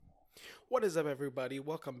What is up, everybody?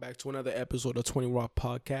 Welcome back to another episode of 20 Rock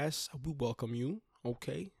Podcast. We welcome you.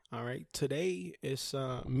 Okay. All right. Today is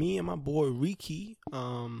me and my boy Ricky.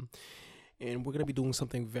 And we're going to be doing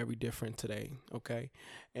something very different today. Okay.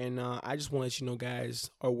 And I just want to let you know, guys,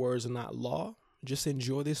 our words are not law. Just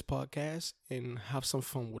enjoy this podcast and have some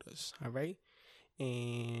fun with us. All right.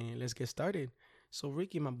 And let's get started. So,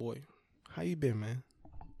 Ricky, my boy, how you been, man?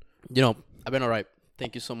 I've been all right.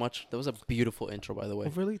 Thank you so much. That was a beautiful intro, by the way.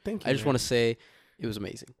 Oh, really? Thank you. I just want to say it was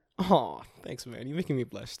amazing. Oh, thanks, man. You're making me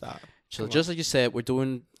blush. Stop. So just like you said, we're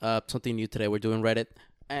doing something new today. We're doing Reddit.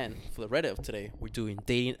 And for the Reddit of today, we're doing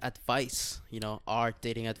dating advice. Our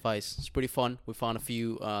dating advice. It's pretty fun. We found a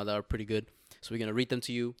few that are pretty good. So we're going to read them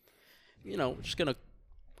to you. Just going to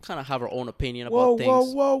kind of have our own opinion about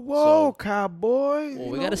things. Whoa, cowboy. Well,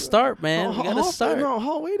 we got to start, man. We got to start.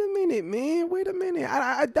 Wait a minute, man. Wait a minute.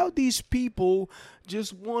 I doubt these people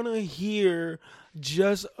just want to hear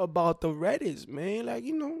just about the Reddits, man. Like,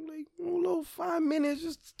 a little 5 minutes.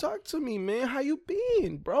 Just talk to me, man. How you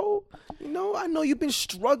been, bro? I know you've been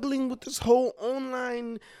struggling with this whole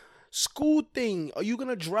online school thing. Are you going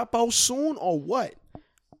to drop out soon or what?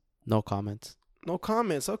 No comments. No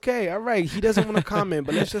comments. Okay, all right. He doesn't want to comment,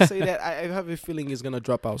 but let's just say that I have a feeling he's gonna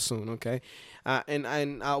drop out soon. Okay, and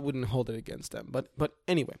I wouldn't hold it against them. But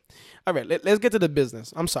anyway, all right. Let's get to the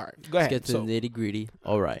business. I'm sorry. Go ahead. Let's get to the nitty gritty.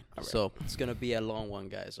 All right. So it's gonna be a long one,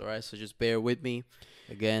 guys. All right. So just bear with me.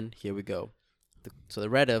 Again, here we go. So the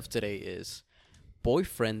Reddit of today is: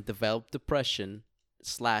 boyfriend developed depression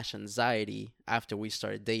 / anxiety after we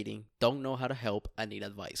started dating. Don't know how to help. I need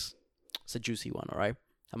advice. It's a juicy one. All right.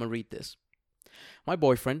 I'm gonna read this. My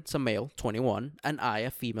boyfriend is a male, 21, and I, a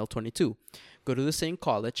female, 22. Go to the same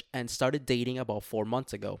college and started dating about 4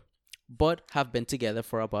 months ago, but have been together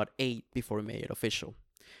for about 8 before we made it official.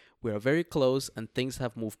 We are very close and things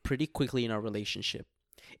have moved pretty quickly in our relationship.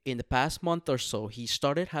 In the past month or so, he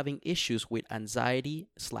started having issues with anxiety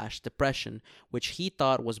 / depression, which he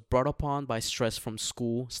thought was brought upon by stress from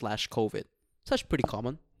school / COVID. Such pretty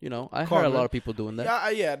common. I heard a lot of people doing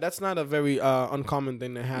that. Yeah, that's not a very uncommon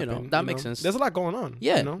thing to happen. That makes sense. There's a lot going on.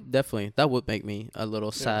 Yeah, definitely. That would make me a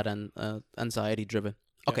little sad and anxiety driven.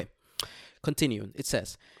 Yeah. Okay, continuing. It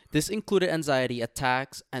says, this included anxiety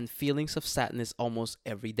attacks and feelings of sadness almost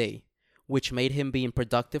every day, which made him being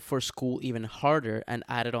productive for school even harder and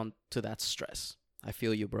added on to that stress. I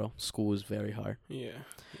feel you, bro. School is very hard. Yeah.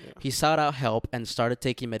 He sought out help and started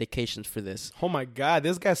taking medications for this. Oh my God,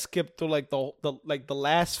 this guy skipped through the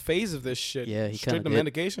last phase of this shit. Yeah, he straight kinda to did.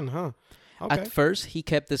 medication, huh? Okay. At first, he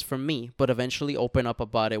kept this from me, but eventually opened up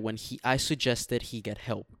about it when I suggested he get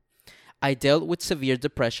help. I dealt with severe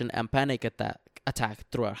depression and panic attack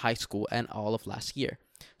throughout high school and all of last year,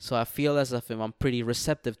 so I feel as if I'm pretty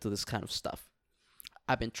receptive to this kind of stuff.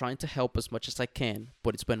 I've been trying to help as much as I can,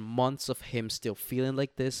 but it's been months of him still feeling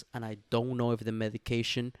like this, and I don't know if the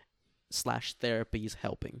medication / therapy is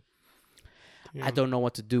helping. Yeah. I don't know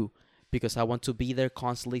what to do because I want to be there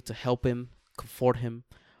constantly to help him, comfort him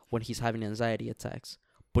when he's having anxiety attacks,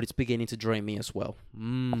 but it's beginning to drain me as well.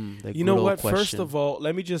 You know what? Question. First of all,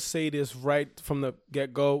 let me just say this right from the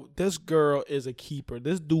get-go. This girl is a keeper.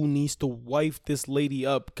 This dude needs to wife this lady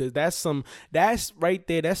up because that's right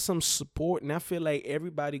there. That's some support. And I feel like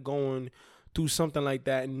everybody going through something like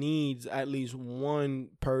that needs at least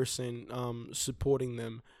one person supporting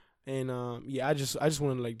them. And I just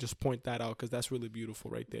want to just point that out because that's really beautiful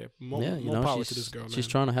right there. More power to this girl, man. She's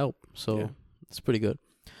trying to help, so it's pretty good.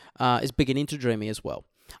 It's beginning to drain me as well.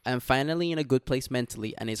 I am finally in a good place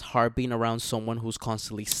mentally, and it's hard being around someone who's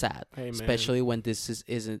constantly sad, especially when this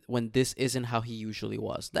isn't how he usually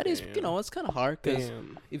was. That is, it's kind of hard because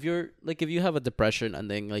if you have a depression and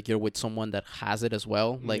then you're with someone that has it as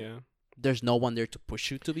well, there's no one there to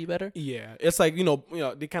push you to be better. Yeah, it's like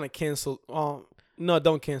they kind of cancel. No,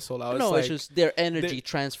 don't cancel out. It's just their energy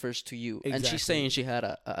transfers to you, and she's saying she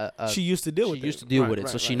had she used to deal with it,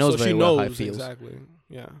 so she knows very well how it feels. Exactly.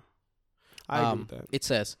 Yeah. I agree with that. It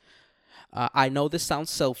says, I know this sounds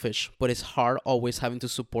selfish, but it's hard always having to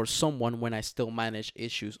support someone when I still manage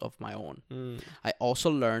issues of my own. I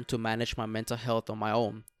also learned to manage my mental health on my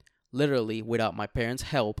own, literally without my parents'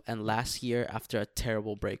 help and last year after a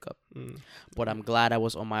terrible breakup. But I'm glad I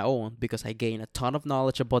was on my own because I gained a ton of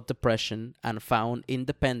knowledge about depression and found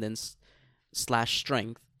independence /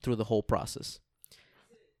 strength through the whole process.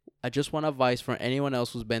 I just want advice from anyone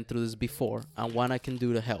else who's been through this before and what I can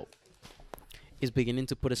do to help. It's beginning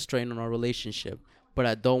to put a strain on our relationship, but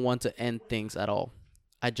I don't want to end things at all.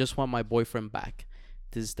 I just want my boyfriend back.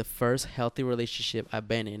 This is the first healthy relationship I've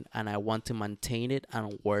been in, and I want to maintain it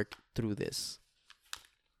and work through this.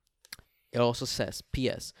 It also says,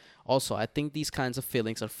 P.S. Also, I think these kinds of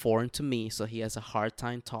feelings are foreign to me, so he has a hard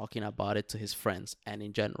time talking about it to his friends and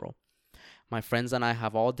in general. My friends and I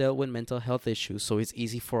have all dealt with mental health issues, so it's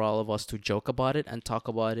easy for all of us to joke about it and talk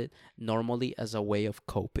about it normally as a way of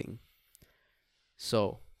coping.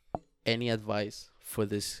 So, any advice for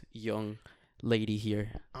this young lady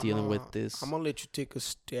here dealing with this? I'm gonna let you take a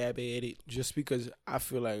stab at it, just because I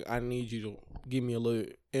feel like I need you to give me a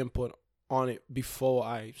little input on it before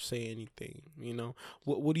I say anything. You know,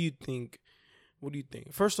 what do you think? What do you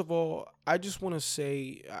think? First of all, I just want to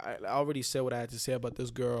say I already said what I had to say about this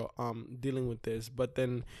girl dealing with this, but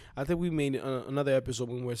then I think we made another episode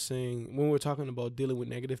when we're talking about dealing with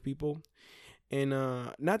negative people, and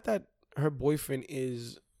not that her boyfriend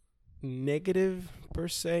is negative per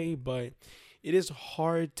se, but it is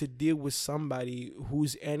hard to deal with somebody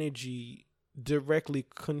whose energy directly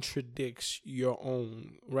contradicts your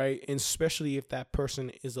own, right? And especially if that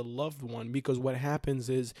person is a loved one, because what happens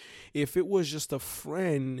is, if it was just a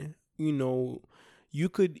friend, you know, you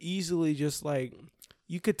could easily just like,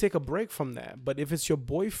 you could take a break from that. But if it's your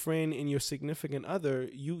boyfriend and your significant other,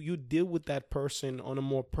 you deal with that person on a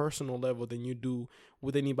more personal level than you do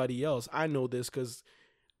with anybody else. I know this because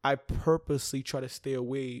I purposely try to stay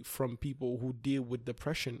away from people who deal with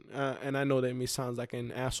depression. And I know that may sound like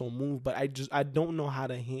an asshole move, but I don't know how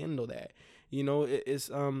to handle that. You know,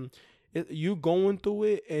 you're going through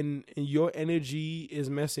it, and your energy is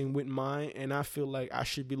messing with mine, and I feel like I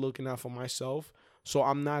should be looking out for myself. So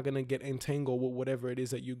I'm not going to get entangled with whatever it is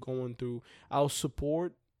that you're going through. I'll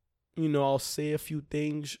support. You know, I'll say a few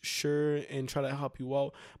things, sure, and try to help you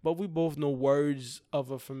out. But we both know words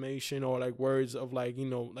of affirmation, or like words of like, you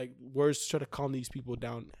know, like words to try to calm these people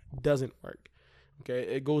down doesn't work.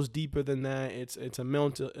 Okay, it goes deeper than that. It's a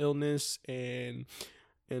mental illness, and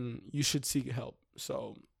you should seek help.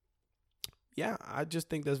 So yeah, I just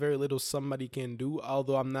think there's very little somebody can do.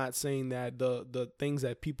 Although I'm not saying that the things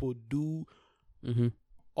that people do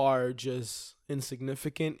are just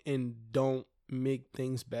insignificant and don't make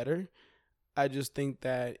things better. I just think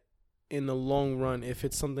that in the long run, if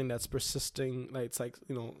it's something that's persisting, like it's like,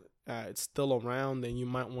 you know, it's still around, then you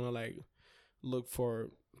might want to like look for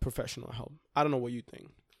professional help. I don't know what you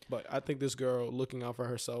think, but I think this girl looking out for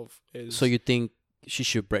herself is. So you think she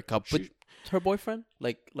should break up with her boyfriend?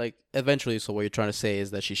 Like eventually, so what you're trying to say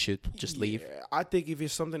is that she should just leave? I think if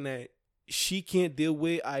it's something that she can't deal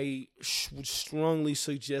with, I would strongly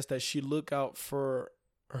suggest that she look out for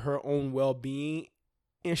her own well-being,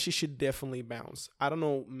 and she should definitely bounce. I don't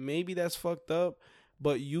know, maybe that's fucked up,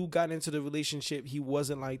 but you got into the relationship, he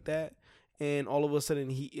wasn't like that, and all of a sudden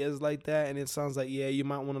he is like that, and it sounds like, yeah, you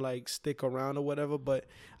might want to like stick around or whatever, but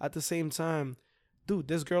at the same time, dude,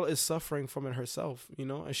 this girl is suffering from it herself, you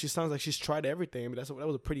know, and she sounds like she's tried everything. I mean, that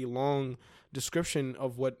was a pretty long description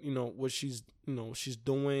of what, you know, what she's, you know, she's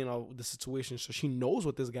doing, or the situation, so she knows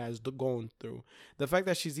what this guy is going through. The fact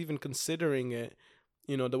that she's even considering it,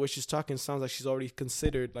 you know, the way she's talking sounds like she's already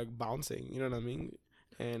considered like bouncing. You know what I mean?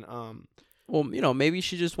 And well, you know, maybe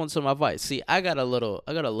she just wants some advice. See, I got a little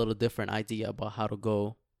different idea about how to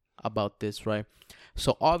go about this, right?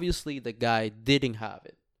 So obviously the guy didn't have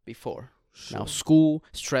it before. Sure. Now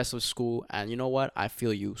stress of school, and you know what? I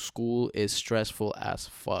feel you. School is stressful as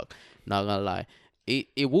fuck. Not gonna lie.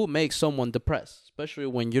 It will make someone depressed, especially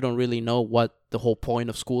when you don't really know what the whole point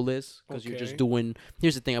of school is, because you're just doing.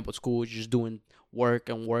 Here's the thing about school: you're just doing work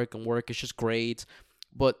and work and work. It's just grades,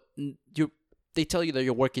 but they tell you that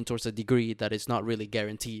you're working towards a degree that is not really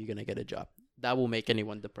guaranteed you're gonna get a job. That will make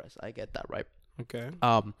anyone depressed. I get that, right? Okay.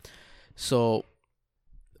 So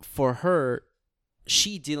for her,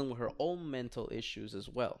 she dealing with her own mental issues as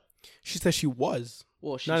well. She said she was.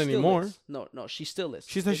 Well, she not still anymore. Is. No, she still is.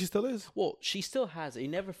 She said she still is. Well, she still has it. It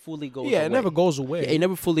never fully goes away. Yeah, it never goes away. Yeah, it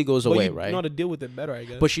never fully goes away, right? You know how to deal with it better, I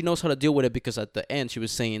guess. But she knows how to deal with it, because at the end she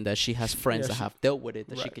was saying that she has friends that have dealt with it,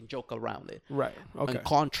 that she can joke around it. Right. Okay. In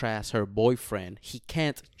contrast, her boyfriend, he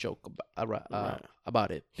can't joke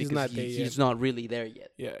about it, because he's not really there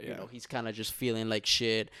yet. Yeah. You know, he's kind of just feeling like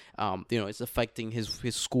shit. You know, it's affecting his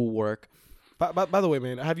schoolwork. By the way,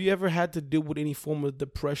 man, have you ever had to deal with any form of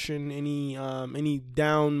depression, any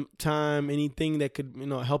downtime, anything that could, you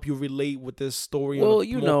know, help you relate with this story on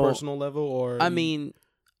a more personal level? Or I mean,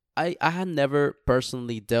 I had never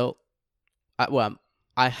personally dealt.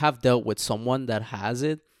 I have dealt with someone that has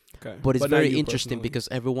it, but it's very interesting because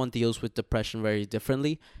everyone deals with depression very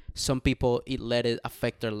differently. Some people let it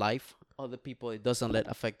affect their life. Other people it doesn't let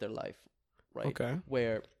affect their life, right? Okay.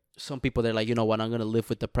 Where some people, they're like, you know what, I'm going to live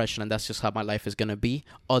with depression and that's just how my life is going to be.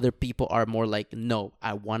 Other people are more like, no,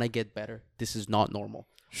 I want to get better. This is not normal.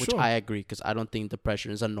 which Sure. I agree, because I don't think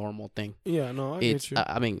depression is a normal thing. Yeah, no, I It's get you.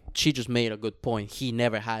 I mean, she just made a good point. He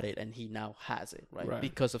never had it, and he now has it, right? Right.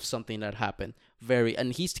 Because of something that happened.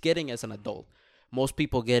 And he's getting it as an adult. Most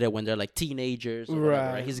people get it when they're like teenagers or whatever,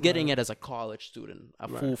 right? Right, He's getting right. it as a college student, a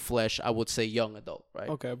Right. full-fledged, I would say, young adult, right?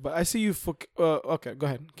 Okay, but I see you for. Okay, go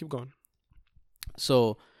ahead. Keep going.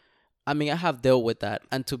 So, I mean, I have dealt with that,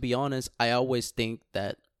 and to be honest, I always think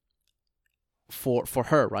that for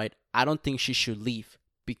her, right? I don't think she should leave,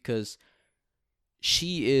 because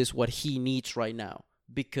she is what he needs right now.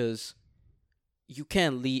 Because you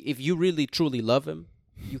can't leave if you really truly love him.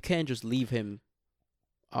 You can't just leave him,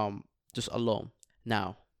 just alone.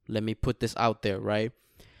 Now, let me put this out there, right?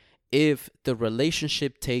 If the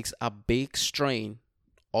relationship takes a big strain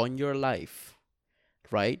on your life,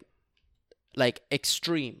 right? Like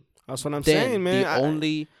extreme, That's what I'm then saying, man.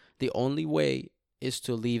 the only way is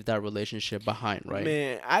to leave that relationship behind, right?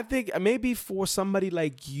 Man, I think maybe for somebody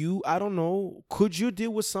like you, I don't know. Could you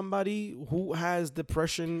deal with somebody who has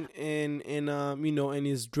depression and and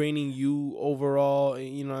is draining you overall?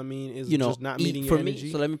 You know what I mean? Is just not meeting for your me.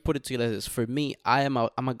 energy. So let me put it to you like this: for me, I'm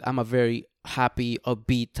a very happy,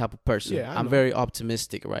 upbeat type of person. Yeah, I I'm know. very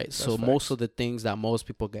optimistic, right? So most facts. of the things that most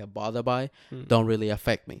people get bothered by Mm. don't really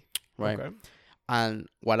affect me, right? Okay. And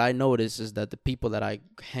what I notice is that the people that I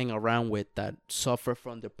hang around with that suffer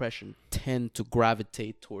from depression tend to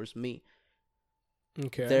gravitate towards me.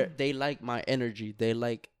 Okay. They like my energy. They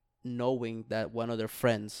like knowing that one of their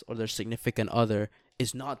friends or their significant other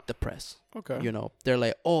is not depressed. Okay. You know, they're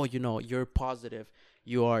like, oh, you're positive.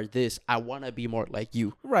 You are this. I want to be more like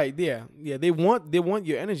you. Right. Yeah. Yeah. They want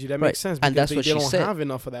your energy. That Right. makes sense. And Because that's what they she don't said. have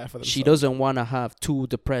enough of that for themselves. She doesn't want to have two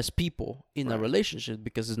depressed people in a Right. relationship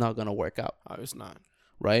because it's not going to work out. Oh, it's not.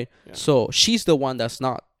 Right? Yeah. So she's the one that's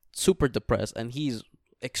not super depressed and he's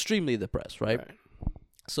extremely depressed, right?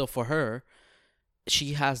 So for her,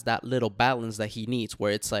 she has that little balance that he needs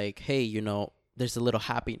where it's like, hey, there's a little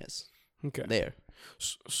happiness Okay. there.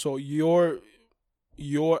 So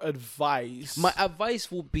your advice. My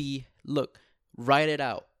advice will be, look, write it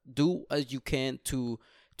out. Do as you can to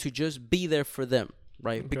just be there for them,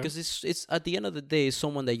 right? Okay. Because it's at the end of the day, it's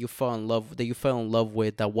someone that you fell in love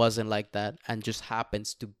with that wasn't like that and just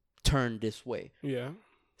happens to turn this way. Yeah.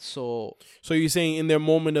 So you're saying in their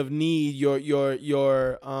moment of need, your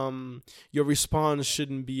response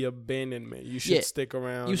shouldn't be abandonment. You should stick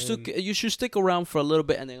around. you should stick around for a little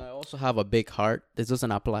bit. And then I also have a big heart. This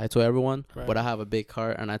doesn't apply to everyone, Right. but I have a big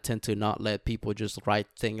heart, and I tend to not let people just write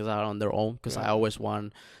things out on their own because I Right. always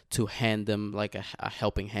want to hand them like a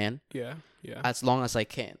helping hand Yeah. Yeah. as long as I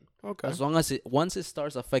can. Okay. As long as once it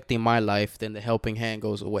starts affecting my life, then the helping hand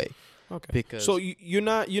goes away. Okay. Because So you're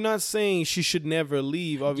not saying she should never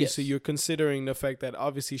leave. Obviously, Yes. you're considering the fact that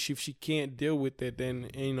obviously if she can't deal with it, then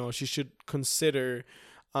she should consider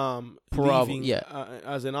leaving yeah.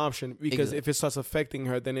 As an option, because Exactly. if it starts affecting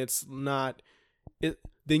her, then it's not it.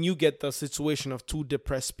 Then you get the situation of two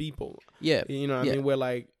depressed people. yeah, You know what Yeah. I mean? Where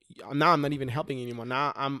like now I'm not even helping anymore.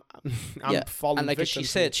 Now I'm yeah. falling And like victim she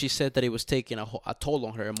to it. said that it was taking a toll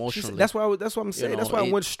on her She emotionally. said, that's what I'm saying. know, That's why I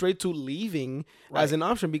it- went straight to leaving as Right. an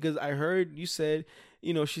option, because I heard you said,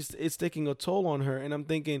 it's taking a toll on her, and I'm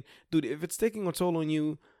thinking, dude, if it's taking a toll on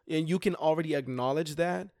you and you can already acknowledge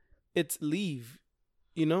that, it's leave.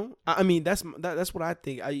 I mean that's what I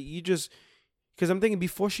think. Because I'm thinking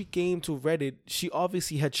before she came to Reddit, she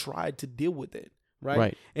obviously had tried to deal with it.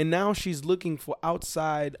 Right. And now she's looking for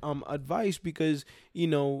outside advice because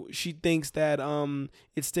she thinks that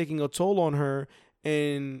it's taking a toll on her,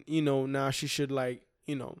 and now she should I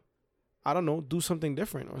don't know, do something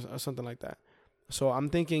different or something like that. So I'm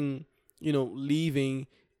thinking leaving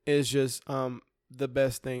is just the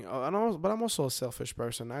best thing. But I'm also a selfish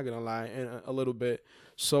person, not gonna lie, and a little bit.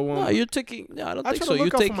 So no, you're taking. No, I don't I think try so. to You're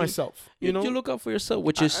look out taking for myself. You look out for yourself,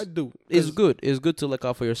 which is I do. is 'Cause- good. It's good to look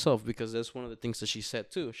out for yourself because that's one of the things that she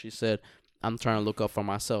said too. She said, "I'm trying to look out for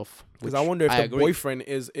myself." Because which I wonder if the agree. boyfriend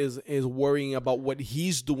is worrying about what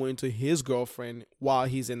he's doing to his girlfriend while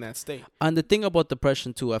he's in that state. And the thing about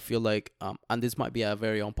depression too, I feel like, and this might be a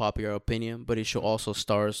very unpopular opinion, but it should also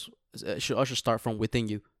start from within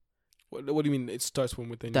you. What do you mean? It starts from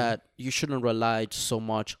within That you shouldn't rely so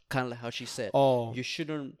much, kind of like how she said. you. Oh, You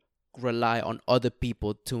shouldn't rely on other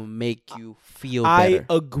people to make you feel I better.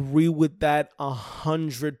 agree with that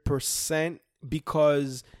 100%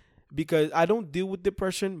 because I don't deal with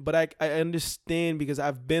depression, but I understand because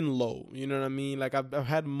I've been low. You know what I mean? Like I've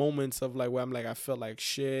had moments of like where I'm like I felt like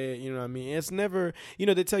shit. You know what I mean? It's never,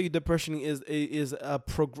 they tell you depression is a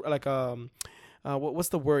what's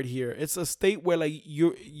the word here? It's a state where like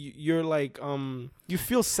you're like you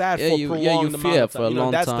feel sad for you prolonged amount feel of for time. a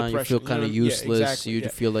long That's time. You depression. feel kind of Yeah, useless. exactly, You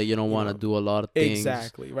feel like you don't want to do a lot of things.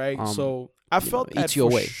 Exactly, right? Um, So I felt that eats you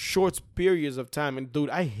for away. short periods of time, and dude,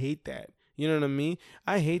 I hate that. You know what I mean?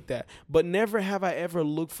 I hate that. But never have I ever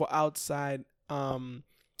looked for outside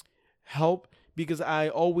help, because I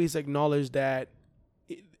always acknowledge that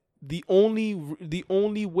the only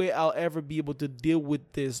way I'll ever be able to deal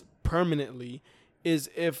with this permanently is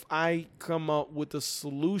if I come up with a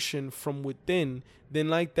solution from within. Then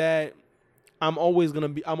like that, I'm always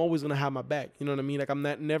gonna have my back. You know what I mean? Like I'm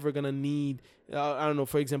never gonna need I don't know,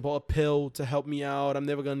 for example, a pill to help me out. I'm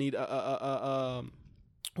never gonna need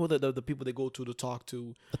who the people they go to talk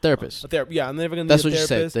to. A therapist. A therapist. Yeah, I'm never gonna. That's need what a you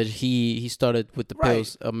therapist. said. That he started with the Right.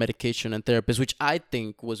 pills, medication, and therapist, which I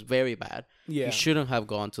think was very bad. Yeah. You shouldn't have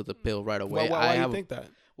gone to the pill right away. Why do you think that?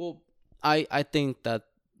 Well, I think that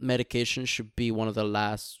medication should be one of the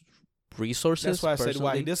last resources. That's why I said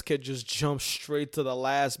why personally. this kid just jumped straight to the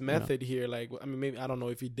last method here. Like I mean, maybe I don't know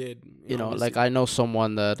if he did. You know, obviously. like I know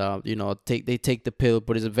someone that they take the pill,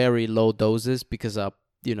 but it's very low doses because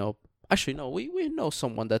actually no, we know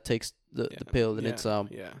someone that takes the pill, and it's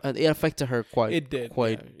and it affected her quite. It did.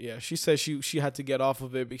 quite. Yeah. She said she had to get off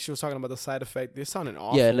of it because she was talking about the side effect. It sounded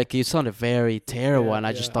awful. Yeah, like it sounded very terrible, Yeah, and I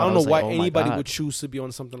yeah. just thought I don't know was why like, oh my anybody God. would choose to be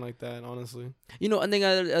on something like that. Honestly, And then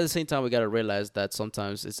at the same time, we gotta realize that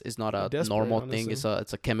sometimes it's not a Desperate, normal honestly. thing. It's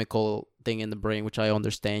a chemical thing in the brain, which I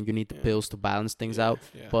understand. You need the pills to balance things out,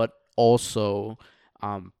 Yeah. but also,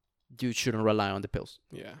 you shouldn't rely on the pills.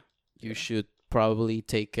 Yeah. You should probably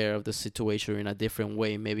take care of the situation in a different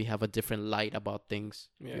way. Maybe have a different light about things.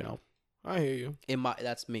 Yeah. You know, I hear you.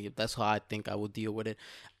 that's me. That's how I think I would deal with it,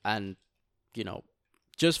 and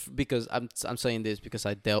just because I'm saying this because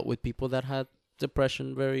I dealt with people that had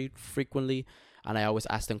depression very frequently, and I always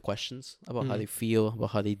ask them questions about how they feel,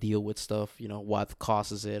 about how they deal with stuff, what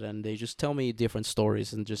causes it, and they just tell me different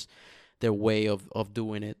stories and just their way of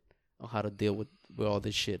doing it, or how to deal with all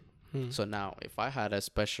this shit. So now, if I had a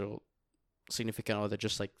special significant other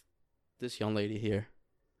just like this young lady here,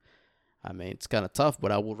 I mean, it's kind of tough,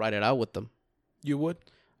 but I will write it out with them. You would?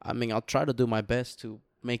 I mean, I'll try to do my best to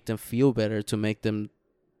make them feel better, to make them,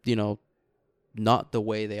 not the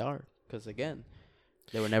way they are. Because, again,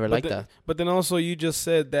 they were never that. But then also you just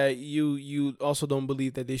said that you also don't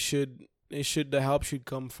believe that the help should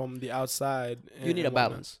come from the outside. You need a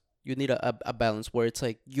balance. You need a balance where it's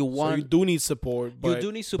like so you do need support, but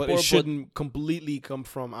it shouldn't completely come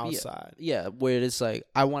from outside. Yeah, where it's like,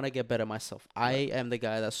 I want to get better myself. I am the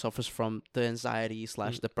guy that suffers from the anxiety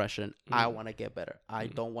 / depression. I want to get better. I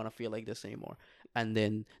don't want to feel like this anymore. And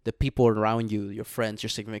then the people around you, your friends,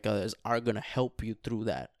 your significant others, are going to help you through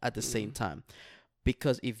that at the same time.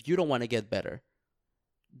 Because if you don't want to get better,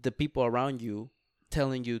 the people around you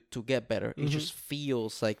telling you to get better, it just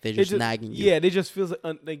feels like they're just nagging you. Yeah, they just feels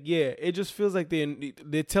it just feels like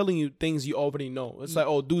they're telling you things you already know. It's like,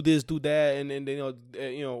 oh, do this, do that, and then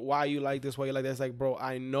why you like this, why you like that. It's like, bro,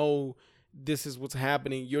 I know this is what's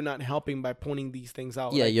happening. You're not helping by pointing these things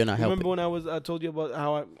out. Yeah, like, you're not helping. Remember when I told you about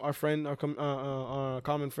how our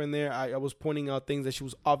common friend there, I was pointing out things that she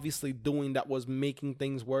was obviously doing that was making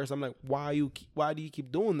things worse. I'm like, why do you keep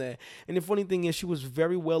doing that? And the funny thing is, she was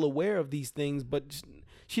very well aware of these things, but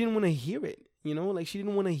she didn't want to hear it. Like she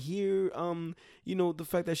didn't want to hear the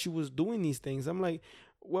fact that she was doing these things. I'm like,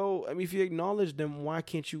 well, I mean, if you acknowledge them, why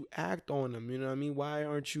can't you act on them? You know what I mean? Why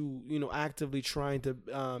aren't you, actively trying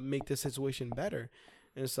to make the situation better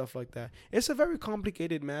and stuff like that? It's a very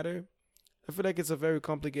complicated matter. I feel like it's a very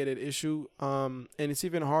complicated issue. And it's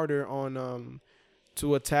even harder on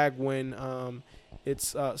to attack when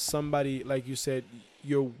it's somebody, like you said,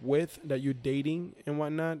 you're with, that you're dating and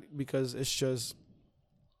whatnot, because it's just,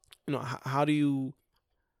 how do you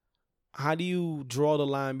draw the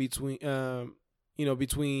line between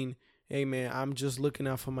between, hey man, I'm just looking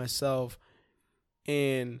out for myself,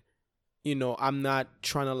 and I'm not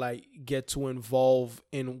trying to like get too involved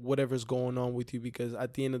in whatever's going on with you, because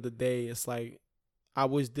at the end of the day, it's like I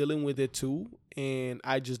was dealing with it too, and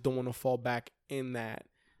I just don't want to fall back in that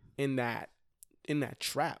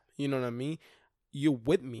trap. You know what I mean? You're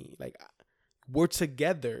with me, like we're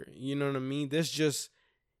together. You know what I mean?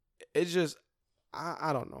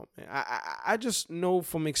 I don't know, man. I just know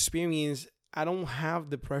from experience, I don't have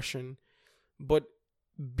depression, but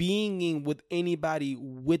being with anybody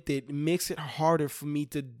with it makes it harder for me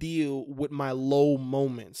to deal with my low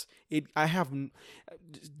moments.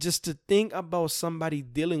 Just to think about somebody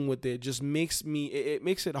dealing with it just makes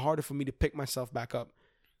it harder for me to pick myself back up,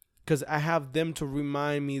 because I have them to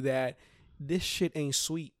remind me that this shit ain't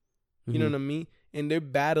sweet. You know what I mean? and they're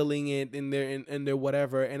battling it and they're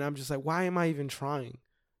whatever, and I'm just like, why am I even trying?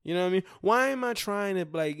 You know what I mean? Why am I trying to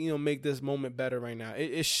like, make this moment better right now?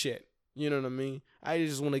 It's shit. You know what I mean? I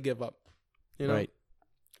just want to give up. You know? Right.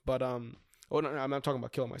 But no, I'm not talking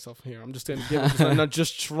about killing myself here. I'm just saying give up. I'm not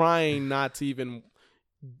just trying not to even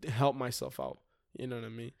help myself out. You know what I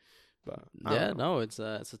mean? But yeah, no, it's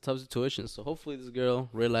a tough situation. So hopefully this girl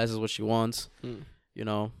realizes what she wants. You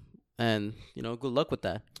know, and good luck with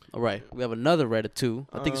that. All right, we have another Reddit too.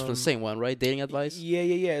 I think it's from the same one, right? Dating advice. Yeah.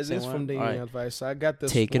 It is from dating advice. So I got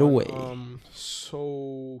this. Take it away.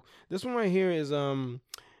 So this one right here is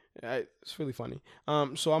it's really funny.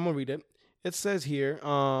 So I'm gonna read it. It says here,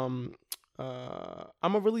 I'm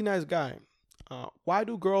a really nice guy. Why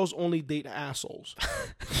do girls only date assholes?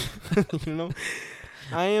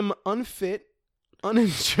 I am unfit,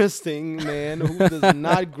 uninteresting man who does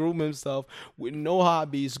not groom himself, with no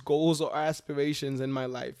hobbies, goals, or aspirations in my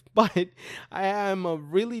life. But I am a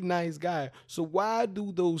really nice guy. So why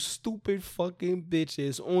do those stupid fucking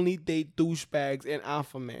bitches only date douchebags and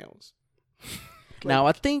alpha males? Now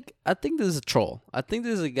I think this is a troll. I think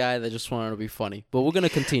this is a guy that just wanted to be funny. But we're gonna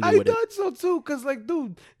continue with it. I thought so too, cause like,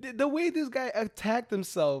 dude, the way this guy attacked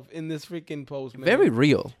himself in this freaking post, man, very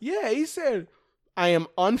real. Yeah, he said, "I am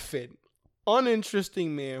unfit,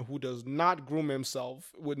 uninteresting man who does not groom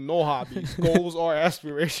himself, with no hobbies, goals, or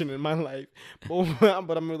aspiration in my life. But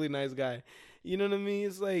I'm a really nice guy." You know what I mean?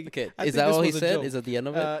 It's like, okay. Is that all he said? Is that the end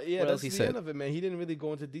of it? Yeah, that's the end of it, man. He didn't really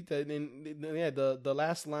go into detail. And yeah, the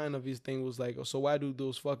last line of his thing was like, so why do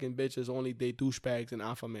those fucking bitches only date douchebags and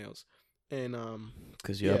alpha males? And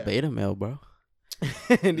because you're a beta male, bro.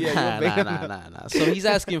 And nah. So he's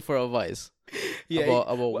asking for advice. Yeah,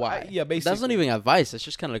 about why? Basically. That's not even advice. It's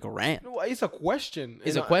just kind of like a rant. No, it's a question.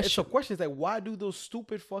 It's a question. It's like, why do those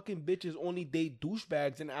stupid fucking bitches only date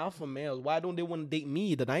douchebags and alpha males? Why don't they want to date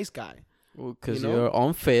me, the nice guy? Because you're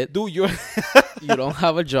unfit. Dude, you don't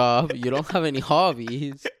have a job. You don't have any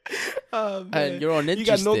hobbies. And you're uninterested. You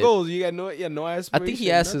got no goals. You got no aspirations. I think he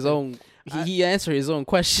asked his own. He answered his own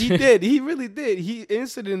question. He did. He really did. He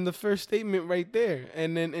answered in the first statement right there,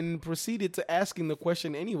 and proceeded to asking the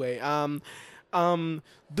question anyway.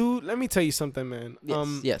 Dude, let me tell you something, man.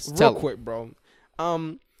 Yes. Real quick, bro.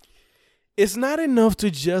 It's not enough to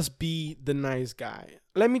just be the nice guy.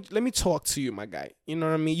 Let me talk to you, my guy. You know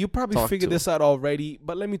what I mean? You probably figured this out already,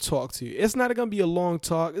 but let me talk to you. It's not gonna be a long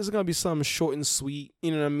talk. It's gonna be something short and sweet.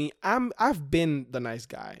 You know what I mean? I've been the nice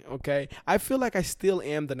guy, okay? I feel like I still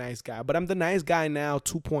am the nice guy, but I'm the nice guy now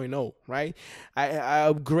 2.0, right? I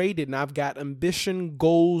upgraded and I've got ambition,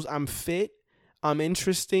 goals, I'm fit, I'm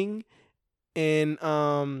interesting, and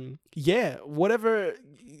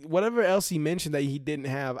whatever else he mentioned that he didn't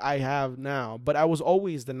have, I have now. But I was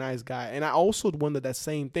always the nice guy, and I also wondered that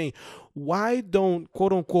same thing. Why don't,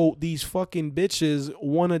 quote unquote, these fucking bitches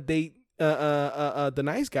want to date the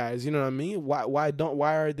nice guys? You know what I mean?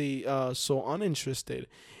 Why are they so uninterested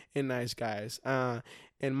in nice guys? And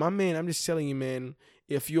my man, I'm just telling you, man,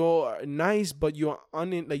 if you're nice but you're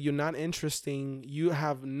not interesting, you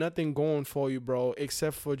have nothing going for you, bro,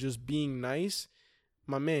 except for just being nice.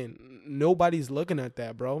 My man, nobody's looking at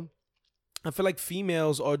that, bro. I feel like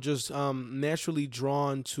females are just naturally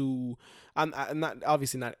drawn to. I'm not,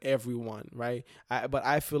 obviously not everyone, right? But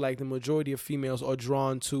I feel like the majority of females are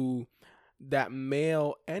drawn to that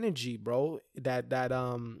male energy, bro.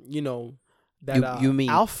 You mean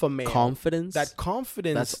alpha male confidence? That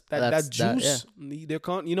confidence, that juice.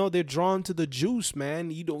 They're drawn to the juice,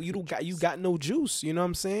 man. You got no juice. You know what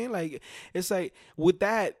I'm saying? Like, it's like with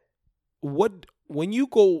that, when you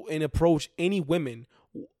go and approach any women,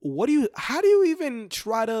 how do you even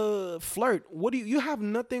try to flirt? You have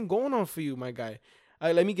nothing going on for you, my guy.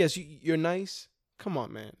 Let me guess, you're nice? Come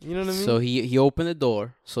on, man. You know what I mean? So he opened the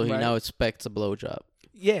door, so he now expects a blowjob.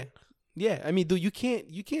 Yeah. I mean, dude, you can't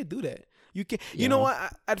do that. You can't. You know what?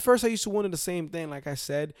 At first, I used to wonder the same thing. Like I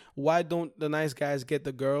said, why don't the nice guys get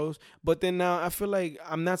the girls? But then now I feel like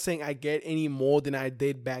I'm not saying I get any more than I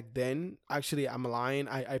did back then. Actually, I'm lying.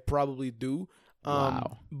 I probably do.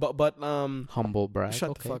 Wow. But humble brag.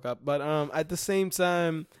 Shut the fuck up. But at the same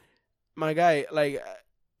time, my guy, like,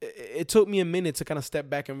 it took me a minute to kind of step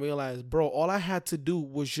back and realize, bro, all I had to do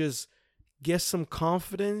was just get some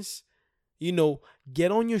confidence.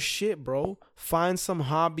 Get on your shit, bro. Find some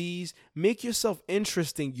hobbies. Make yourself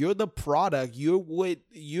interesting. You're the product. You're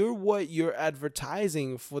what you're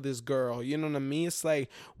advertising for this girl. You know what I mean? It's like,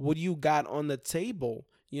 what do you got on the table?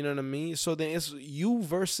 You know what I mean? So then it's you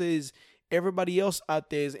versus everybody else out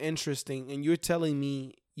there is interesting, and you're telling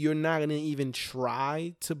me you're not gonna even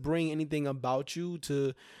try to bring anything about you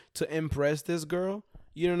to impress this girl.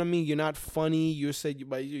 You know what I mean? You're not funny. You're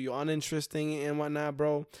uninteresting and whatnot,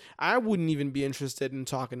 bro. I wouldn't even be interested in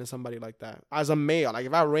talking to somebody like that. As a male, like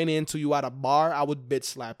if I ran into you at a bar, I would bitch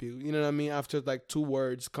slap you. You know what I mean? After like 2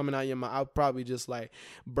 words coming out your mouth, I'd probably just like,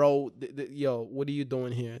 bro, yo, what are you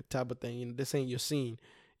doing here? Type of thing. You know, this ain't your scene.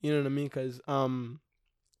 You know what I mean? Because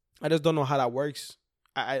I just don't know how that works.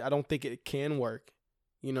 I don't think it can work.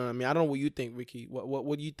 You know what I mean? I don't know what you think, Ricky.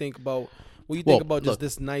 What do you think about? What do you think about just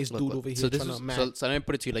this nice dude over here trying to match? So let me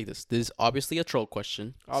put it to you like this. This is obviously a troll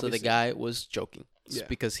question. Obviously. So the guy was joking. Yeah.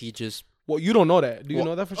 Because he just... Well, you don't know that. Do you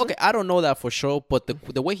know that for sure? Okay, I don't know that for sure, but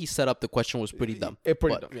the way he set up the question was pretty dumb.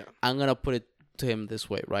 Pretty dumb, yeah. I'm going to put it to him this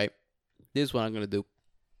way, right? This is what I'm going to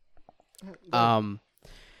do.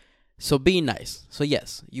 So be nice. So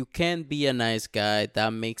yes, you can be a nice guy.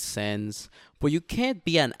 That makes sense. But you can't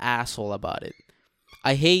be an asshole about it.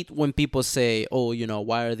 I hate when people say, oh, you know,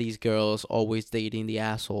 why are these girls always dating the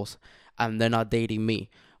assholes and they're not dating me?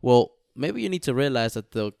 Well, maybe you need to realize that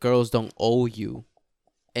the girls don't owe you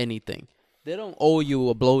anything. They don't owe you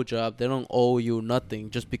a blowjob. They don't owe you nothing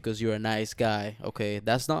just because you're a nice guy. Okay,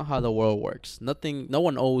 that's not how the world works. No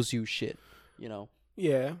one owes you shit. You know.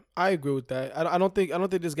 Yeah, I agree with that. I don't think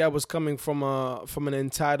this guy was coming from an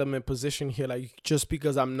entitlement position here. Like, just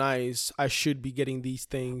because I'm nice, I should be getting these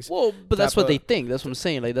things. Well, but that's what they think. That's what I'm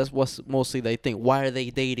saying. Like, that's what mostly they think. Why are they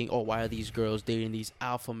dating? Or why are these girls dating these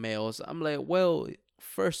alpha males? I'm like, well,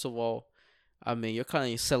 first of all, I mean, you're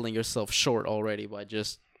kind of selling yourself short already by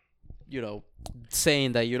just, you know,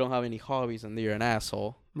 saying that you don't have any hobbies and you're an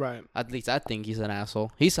asshole. Right. At least I think he's an asshole.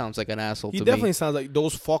 He sounds like an asshole to me. He definitely sounds like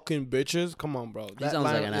those fucking bitches. Come on, bro. He sounds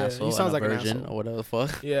like an asshole. He sounds like an asshole. Or whatever the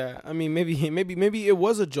fuck. Yeah. I mean, maybe it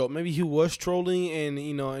was a joke. Maybe he was trolling and,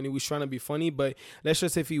 you know, and he was trying to be funny. But let's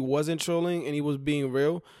just say if he wasn't trolling and he was being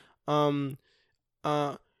real,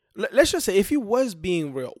 let's just say if he was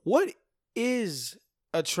being real, what is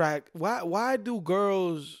why do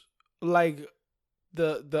girls like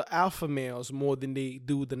the alpha males more than they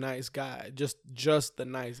do the nice guy? Just the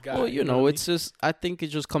nice guy. Well, you know it's just, I think it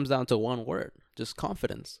just comes down to one word, just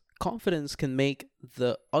confidence. Confidence can make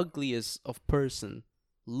the ugliest of person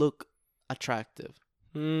look attractive.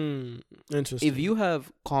 Interesting. If you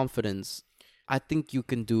have confidence, I think you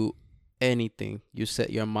can do anything you set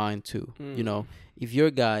your mind to. You know, if you're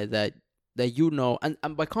a guy that you know, and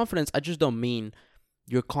by confidence, I just don't mean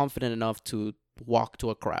you're confident enough to walk to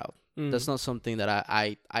a crowd. That's not something that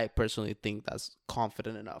I personally think that's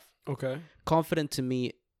confident enough. Okay. Confident to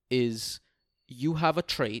me is you have a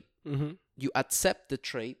trait, you accept the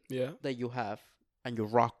trait that you have, and you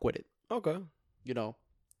rock with it. Okay. You know,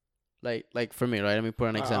 like for me, right? Let me put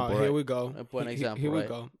an example. Here we go. I'll put an example. Here right? we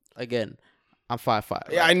go. Again, I'm 5'5". Right?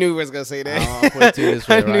 Yeah, I knew he was gonna say that. I'll put it to you this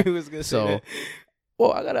way, right? I knew he was gonna say that.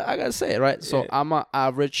 Well, I gotta say it, right? So Yeah. I'm an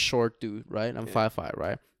average short dude, right? I'm 5'5",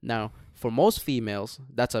 right? Now, for most females,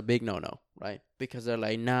 that's a big no-no, right? Because they're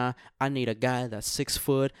like, nah, I need a guy that's 6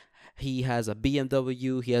 foot. He has a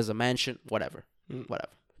BMW. He has a mansion. Whatever.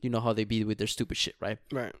 Whatever. You know how they be with their stupid shit, right?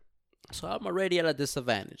 Right. So I'm already at a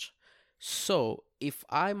disadvantage. So if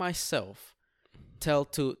I myself tell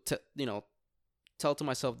to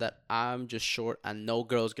myself that I'm just short and no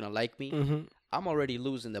girl's gonna like me, I'm already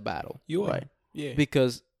losing the battle. You are. Right? Yeah.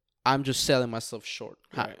 Because I'm just selling myself short.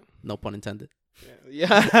 Right. No pun intended.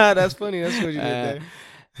 Yeah, that's funny. That's what you did there.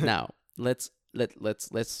 Now, let's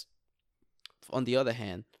on the other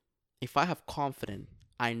hand, if I have confidence,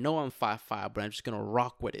 I know I'm 5'5", but I'm just gonna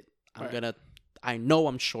rock with it. I know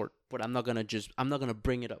I'm short, but I'm not gonna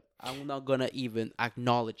bring it up. I'm not gonna even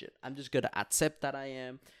acknowledge it. I'm just gonna accept that I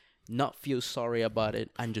am, not feel sorry about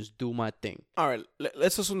it, and just do my thing. All right,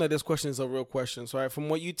 let's assume that this question is a real question. So, all right, from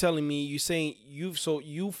what you're telling me, you're saying you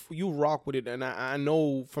rock with it, and I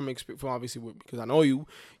know from experience, obviously because I know you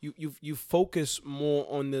focus more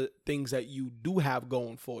on the things that you do have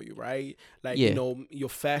going for you, right? Like you know, your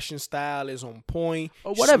fashion style is on point,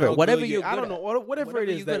 or whatever good. you're. I don't know, whatever it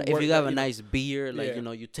is that if you have a you nice beer, like you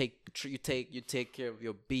know, you take care of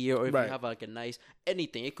your beer, or if you have like a nice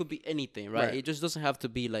anything, it could be anything, right? It just doesn't have to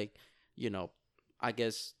be like, you know, I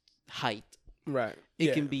guess height. Right.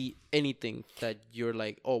 It can be anything that you're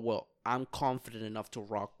like, oh well, I'm confident enough to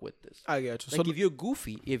rock with this. I get you. Like if you're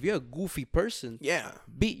a goofy person,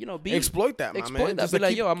 exploit that, man. Exploit that. Be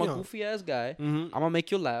like, yo, I'm a goofy ass guy. I'm gonna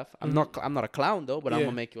make you laugh. I'm not a clown though, but I'm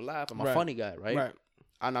gonna make you laugh. I'm a funny guy, right? Right.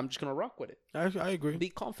 And I'm just gonna rock with it. I agree. Be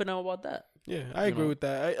confident about that. Yeah, I agree with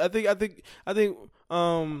that. I think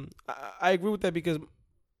I agree with that because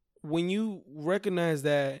when you recognize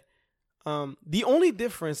that the only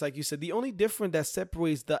difference, like you said, the only difference that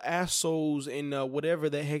separates the assholes and whatever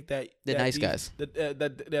the heck that the nice guys,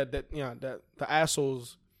 the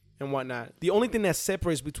assholes and whatnot. The only thing that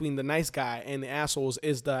separates between the nice guy and the assholes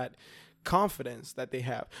is that confidence that they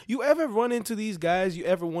have. You ever run into these guys? You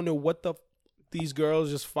ever wonder what these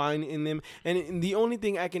girls just find in them? And the only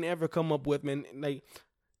thing I can ever come up with, man, like,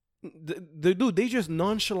 dude, they just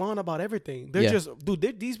nonchalant about everything. They're just,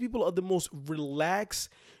 dude, these people are the most relaxed,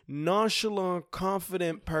 nonchalant,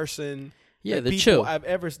 confident person. Yeah, like they're people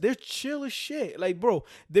chill. They're chill as shit. Like, bro,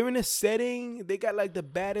 they're in a setting. They got like the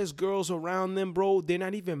baddest girls around them, bro. They're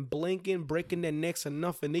not even blinking, breaking their necks or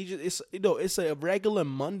nothing. They just, it's a regular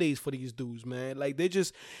Mondays for these dudes, man. Like, they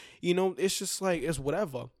just, it's just like, it's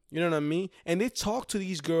whatever. You know what I mean? And they talk to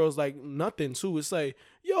these girls like nothing too. It's like,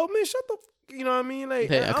 yo, man, shut the. You know what I mean? Like,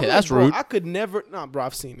 okay, I'm that's like, bro, rude. I could never. Nah, bro,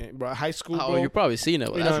 I've seen it, bro. High school, bro. Oh, you've probably seen it.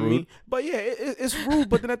 Well, You know that's what I rude. mean? But yeah, it's rude.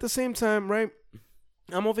 But then at the same time, right?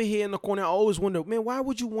 I'm over here in the corner. I always wonder, man, why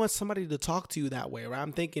would you want somebody to talk to you that way? Right?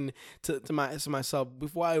 I'm thinking to myself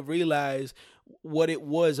before I realized what it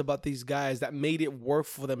was about these guys that made it work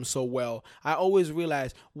for them so well. I always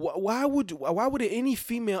realized why would any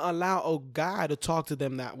female allow a guy to talk to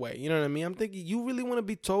them that way? You know what I mean? I'm thinking, you really want to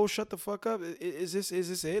be told shut the fuck up? Is this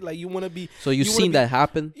it? Like, you want to be? So you've seen that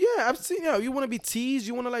happen? Yeah, I've seen. Yeah, you want to be teased?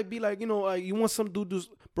 You want to like be like, like you want some dude,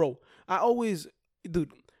 bro. I always,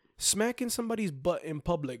 dude. Smacking somebody's butt in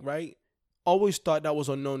public, right? Always thought that was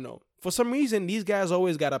a no-no. For some reason, these guys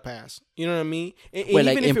always got a pass. You know what I mean? And Wait,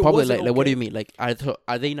 like in public, like okay, what do you mean? Like, are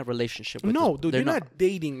they in a relationship? With no, this? dude, They're you're not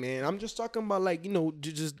dating, man. I'm just talking about like,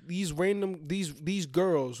 just these random these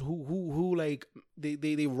girls who like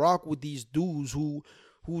they rock with these dudes who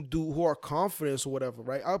are confident or whatever,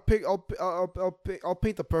 right? I'll paint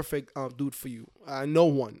the perfect dude for you. I know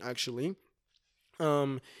one actually.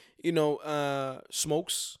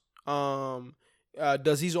 Smokes.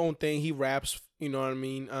 Does his own thing. He raps, you know what I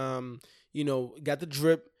mean? Got the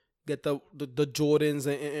drip, get the Jordans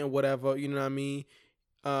and whatever, you know what I mean?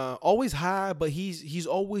 Always high, but he's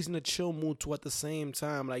always in a chill mood too at the same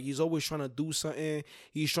time. Like, he's always trying to do something.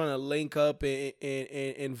 He's trying to link up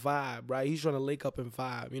and vibe, right? He's trying to link up and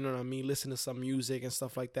vibe, you know what I mean? Listen to some music and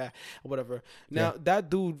stuff like that or whatever. Now, that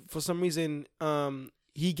dude, for some reason,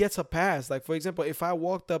 he gets a pass. Like, for example, if I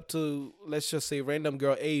walked up to, let's just say, random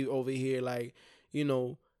girl A over here, like,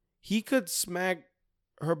 he could smack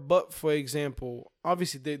her butt, for example.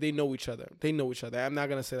 Obviously, they know each other. I'm not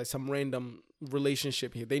going to say like some random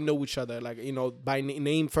relationship here. They know each other, like, by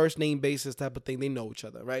first name basis type of thing. They know each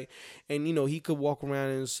other, right? And, he could walk around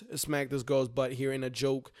and smack this girl's butt here in a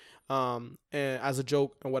joke, and as a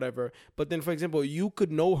joke or whatever. But then, for example, you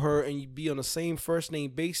could know her and you'd be on the same first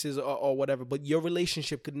name basis or whatever, but your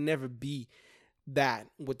relationship could never be that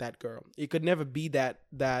with that girl. It could never be that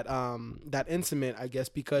intimate, I guess,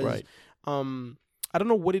 because right. I don't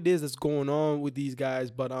know what it is that's going on with these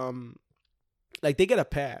guys, but like, they get a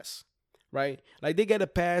pass, right? Like, they get a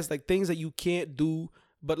pass, like things that you can't do,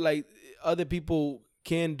 but like other people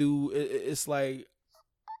can do. It's like,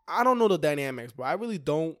 I don't know the dynamics, bro. I really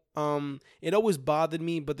don't. It always bothered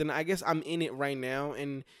me, but then I guess I'm in it right now,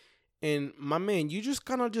 and my man, you just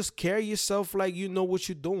kind of just carry yourself like you know what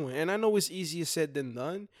you're doing. And I know it's easier said than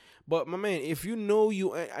done, but my man, if you know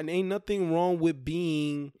and ain't nothing wrong with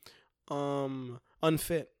being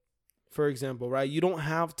unfit, for example, right? You don't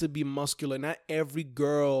have to be muscular. Not every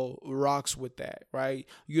girl rocks with that, right?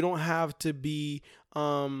 You don't have to be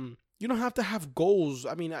you don't have to have goals.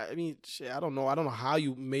 I mean, shit, I don't know how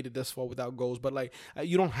you made it this far without goals, but like,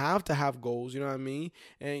 you don't have to have goals. You know what I mean?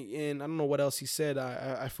 And I don't know what else he said.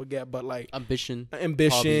 I forget, but like ambition,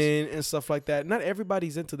 hobbies, and stuff like that. Not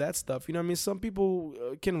everybody's into that stuff. You know what I mean? Some people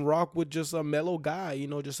can rock with just a mellow guy.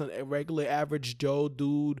 Just a regular average Joe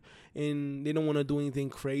dude, and they don't want to do anything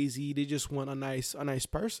crazy. They just want a nice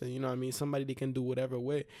person. You know what I mean? Somebody they can do whatever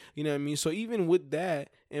with. You know what I mean? So even with that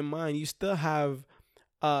in mind, you still have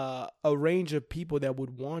a range of people that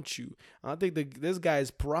would want you. I think this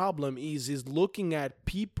guy's problem is looking at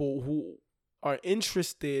people who are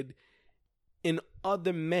interested in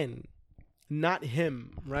other men, not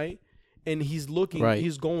him, right? And he's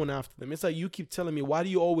going after them. It's like, you keep telling me, why do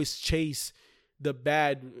you always chase the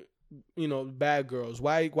bad girls?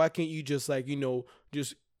 Why can't you just like,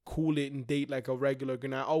 just cool it and date like a regular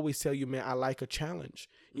girl? And I always tell you, man, I like a challenge.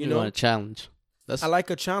 You know, want a challenge. I like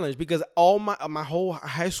a challenge, because all my whole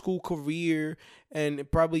high school career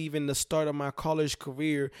and probably even the start of my college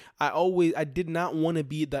career, I did not want to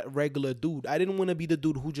be that regular dude. I didn't want to be the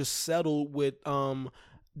dude who just settled with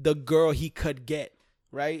the girl he could get,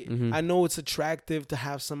 right? Mhm. I know it's attractive to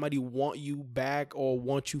have somebody want you back or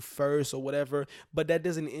want you first or whatever, but that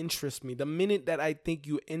doesn't interest me. The minute that I think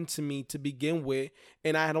you're into me to begin with,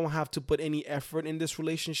 and I don't have to put any effort in this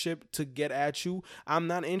relationship to get at you, I'm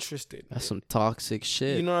not interested. That's some toxic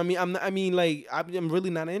shit. You know what I mean? I'm really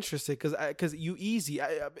not interested because you easy.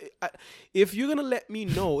 If you're gonna let me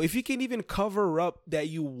know, if you can even cover up that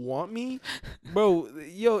you want me, bro,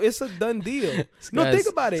 yo, it's a done deal. No, think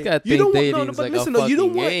about it. You don't want, but listen, though, you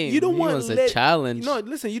don't want a challenge. No,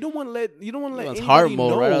 listen, you don't want to let wants anybody hard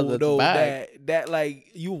mode right out know the though back. that like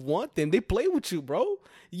you want them. They play with you, bro.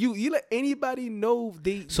 You let anybody know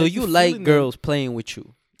they. So that you you're like feeling girls playing with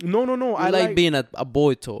you? them. No. I like being a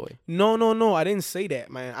boy toy. No. I didn't say that,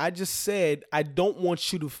 man. I just said I don't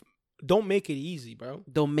want you to. Don't make it easy, bro.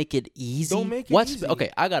 Don't make it easy. Don't make it easy. Okay,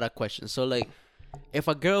 I got a question. So like, if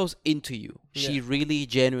a girl's into you, she Yeah. really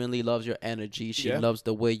genuinely loves your energy. She Yeah. loves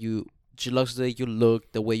the way you. She loves the way you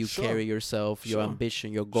look, the way you Sure. carry yourself, your Sure.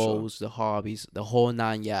 ambition, your goals, the hobbies, the whole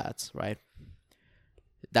 9 yards, right?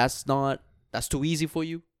 That's too easy for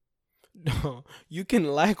you. No, you can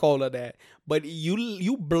like all of that, but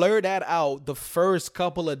you blur that out the first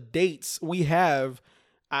couple of dates we have.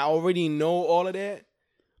 I already know all of that,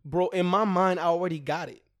 bro. In my mind, I already got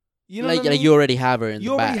it. You know like, what I mean? you already have her in You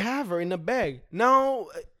the already bag have her in the bag. Now,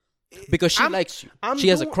 because she I'm- likes you. I'm She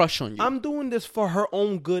has a doing- crush on you. I'm doing this for her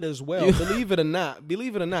own good as well. You- Believe it or not.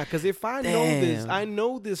 Because if I know this, Damn. I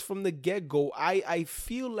know this from the get go. I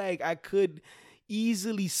feel like I could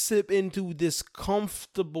easily slip into this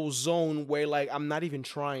comfortable zone where like I'm not even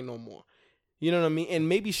trying no more. You know what I mean? And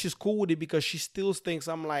maybe she's cool with it because she still thinks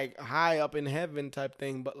I'm like high up in heaven type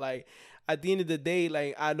thing. But like at the end of the day,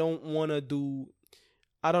 like I don't want to do.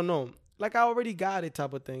 I don't know. Like I already got it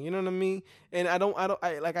type of thing. You know what I mean? And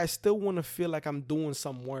I still want to feel like I'm doing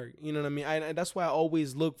some work. You know what I mean? That's why I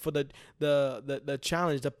always look for the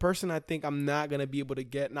challenge, the person I think I'm not going to be able to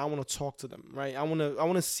get. And I want to talk to them, right? I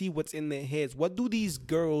want to see what's in their heads. What do these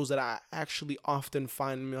girls that I actually often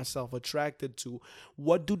find myself attracted to,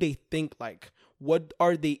 what do they think like? What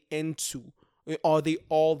are they into? Are they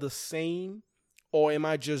all the same? Or am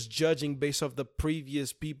I just judging based off the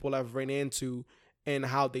previous people I've ran into and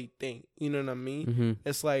how they think? You know what I mean? Mm-hmm.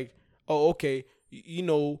 It's like, oh, okay, you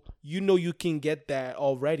know you can get that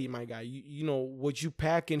already, my guy. You know what you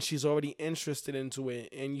packing, she's already interested into it,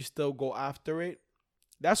 and you still go after it.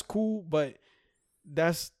 That's cool, but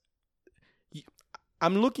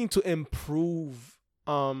I'm looking to improve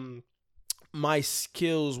my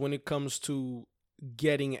skills when it comes to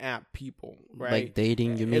getting at people, right? Like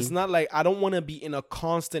dating, you mean? It's not like I don't want to be in a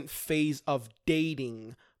constant phase of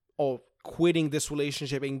dating or quitting this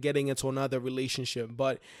relationship and getting into another relationship.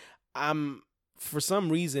 But for some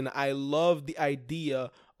reason, I love the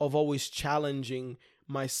idea of always challenging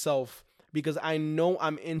myself because I know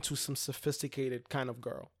I'm into some sophisticated kind of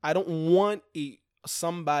girl. I don't want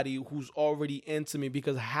somebody who's already into me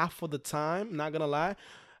because half of the time, not gonna lie,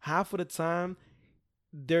 half of the time,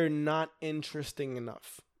 they're not interesting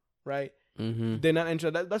enough, right? Mm-hmm. They're not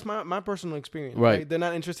interested. That's my personal experience, Right. right? They're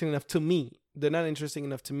not interesting enough to me. They're not interesting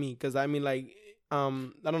enough to me because I mean, like, I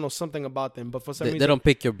don't know something about them, but for some reason They don't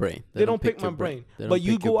pick your brain. they don't pick my your brain. They don't But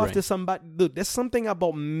you pick your go brain. after somebody, dude. There's something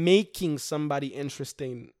about making somebody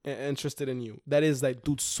interested in you. That is like,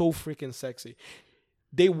 dude, so freaking sexy.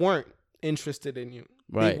 They weren't interested in you.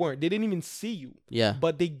 Right. They weren't. They didn't even see you. Yeah.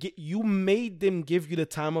 But you made them give you the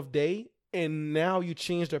time of day, and now you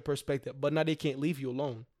changed their perspective. But now they can't leave you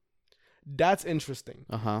alone. That's interesting.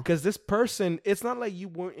 Because this person, it's not like you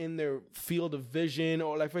weren't in their field of vision,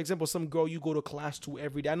 or like, for example, some girl you go to class to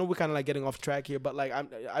every day. I know we're kind of like getting off track here, but like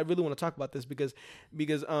I really want to talk about this because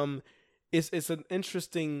it's an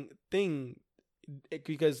interesting thing,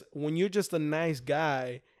 because when you're just a nice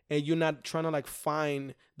guy and you're not trying to like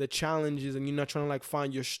find the challenges and you're not trying to like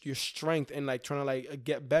find your strength and like trying to like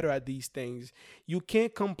get better at these things, you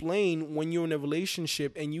can't complain when you're in a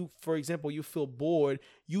relationship and you, for example, you feel bored.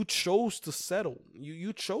 You chose to settle.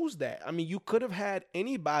 You chose that. I mean, you could have had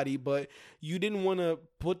anybody, but you didn't want to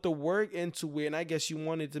put the work into it, and I guess you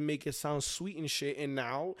wanted to make it sound sweet and shit, and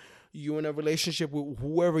now you're in a relationship with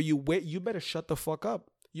whoever you with. You better shut the fuck up.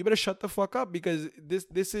 You better shut the fuck up, because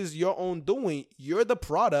this is your own doing. You're the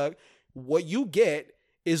product. What you get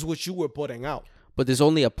is what you were putting out. But this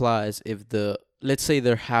only applies if let's say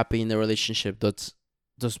they're happy in the relationship. Does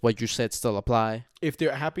what you said still apply? If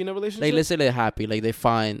they're happy in a relationship? Like, let's say they're happy. Like, they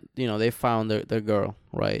found their girl,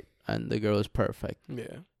 right? And the girl is perfect.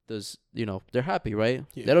 Yeah. They're happy, right?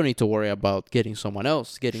 Yeah. They don't need to worry about getting someone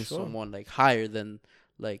else, getting Sure. someone like higher than,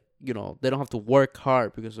 like, they don't have to work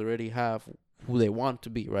hard because they already have who they want to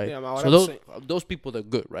be, right? Yeah, what so those people are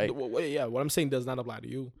good, right? Yeah, what I'm saying does not apply to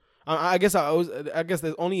you. I guess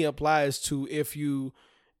that only applies to if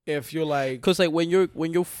you're like, because like when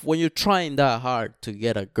you're trying that hard to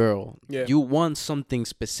get a girl, you want something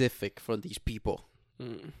specific from these people,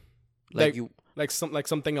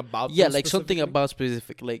 something about something about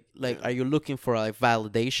specific, are you looking for like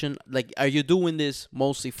validation? Like, are you doing this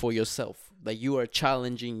mostly for yourself? Like, you are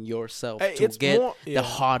challenging yourself to get the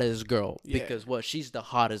hottest girl because she's the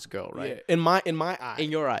hottest girl, right? Yeah. In my eye,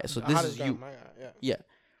 in your eyes. So this is you. Yeah.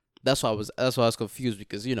 That's why I was confused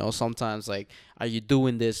because, you know, sometimes like, are you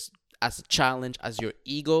doing this as a challenge, as your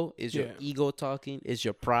ego? Is your ego talking? Is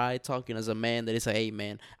your pride talking as a man that is like, hey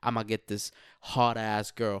man, I'm gonna get this hot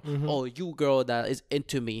ass girl. Mm-hmm. Oh, you girl that is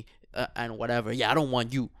into me and whatever. Yeah, I don't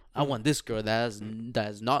want you. I want this girl that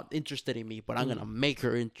is not interested in me, but I'm gonna make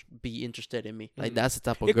her be interested in me. Like, that's the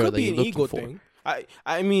type of girl that you're looking for. It could be an ego thing.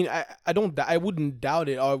 I mean, I wouldn't doubt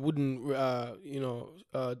it, or I wouldn't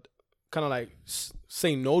kind of like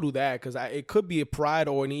say no to that, because it could be a pride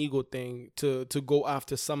or an ego thing to go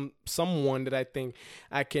after someone that I think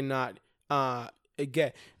I cannot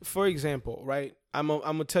get. For example, right? I'm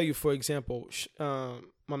gonna tell you. For example,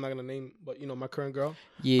 I'm not gonna name, but you know, my current girl.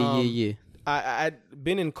 Yeah. I'd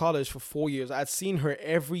been in college for 4 years. I'd seen her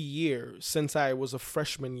every year since I was a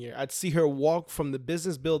freshman year. I'd see her walk from the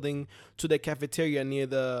business building to the cafeteria near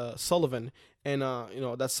the Sullivan. And,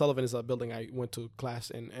 that Sullivan is a building I went to class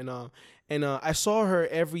in. And I saw her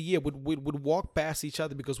every year. Would walk past each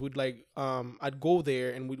other because I'd go there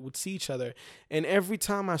and we would see each other. And every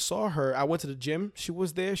time I saw her, I went to the gym. She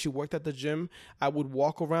was there. She worked at the gym. I would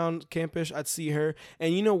walk around campus. I'd see her.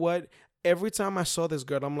 And you know what? Every time I saw this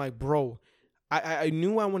girl, I'm like, bro, I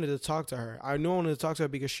knew I wanted to talk to her. I knew I wanted to talk to her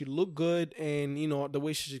because she looked good, and you know the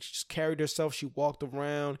way she just carried herself, she walked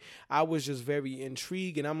around. I was just very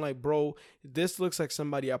intrigued, and I'm like, bro, this looks like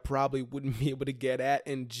somebody I probably wouldn't be able to get at,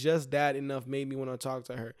 and just that enough made me want to talk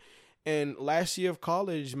to her. And last year of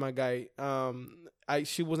college, my guy,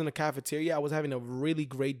 she was in the cafeteria. I was having a really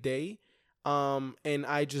great day. And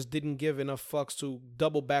I just didn't give enough fucks to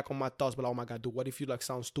double back on my thoughts. But oh my god, dude, what if you like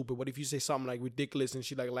sound stupid? What if you say something like ridiculous and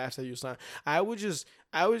she like laughs at you? I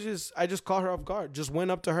just caught her off guard. Just went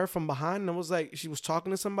up to her from behind and I was like, she was talking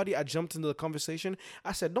to somebody. I jumped into the conversation.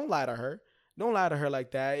 I said, don't lie to her. Don't lie to her like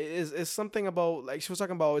that. It's something about, like, she was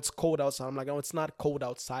talking about it's cold outside. I'm like, no, it's not cold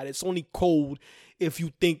outside. It's only cold if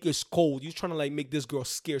you think it's cold. You're trying to like make this girl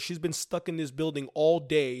scared. She's been stuck in this building all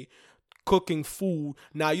day, cooking food.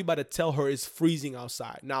 Now you about to tell her it's freezing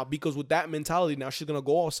outside. Now, because with that mentality, now she's gonna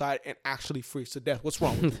go outside and actually freeze to death. What's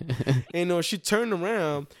wrong with you? And she turned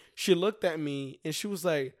around, she looked at me, and she was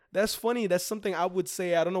like, that's funny. That's something I would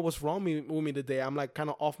say. I don't know what's wrong with me today. I'm like kind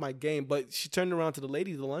of off my game. But she turned around to the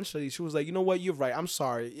lunch lady. She was like, you know what? You're right. I'm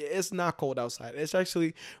sorry. It's not cold outside. It's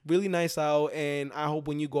actually really nice out. And I hope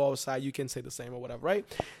when you go outside, you can say the same or whatever, right?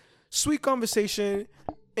 Sweet conversation.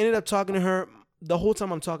 Ended up talking to her. The whole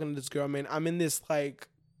time I'm talking to this girl, man, I'm in this like,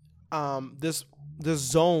 this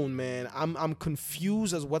zone, man. I'm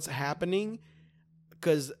confused as what's happening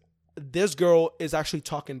because this girl is actually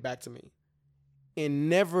talking back to me, and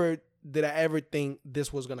never did I ever think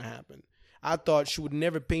this was gonna happen. I thought she would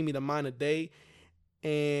never pay me the mind of day,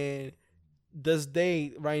 and this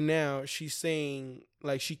day right now, she's saying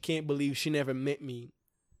like she can't believe she never met me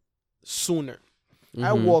sooner. Mm-hmm.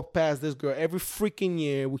 I walk past this girl every freaking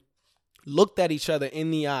year. We looked at each other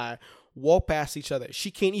in the eye, walked past each other.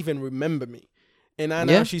 She can't even remember me. And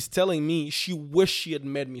now she's telling me she wished she had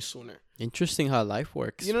met me sooner. Interesting how life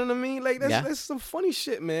works. You know what I mean? Like, that's some funny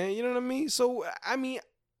shit, man. You know what I mean? So, I mean,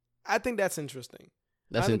 I think that's interesting.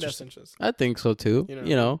 That's interesting. I think so, too.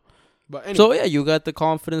 You know? But anyway. So, yeah, you got the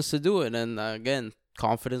confidence to do it. And, again,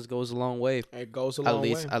 confidence goes a long way. It goes a long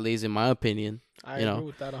way. At least in my opinion. I agree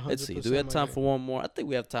with that 100%. Let's see. Do we have time for one more? I think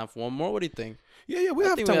we have time for one more. What do you think? Yeah, we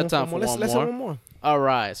have time for one more. Let's have one more. All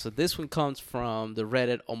right. So this one comes from the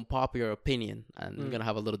Reddit Unpopular Opinion. And we're going to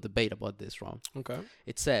have a little debate about this, Ron. Okay.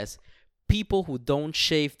 It says, people who don't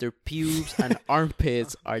shave their pubes and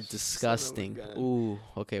armpits are disgusting. Ooh,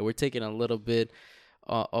 okay. We're taking a little bit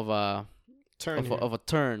of a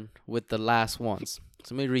turn with the last ones.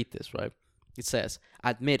 So let me read this, right? It says,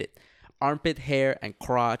 admit it. Armpit hair and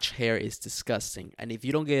crotch hair is disgusting. And if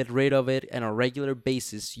you don't get rid of it on a regular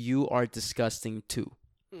basis, you are disgusting too.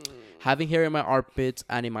 Having hair in my armpits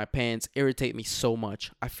and in my pants irritate me so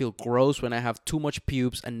much. I feel gross when I have too much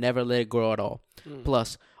pubes and never let it grow at all.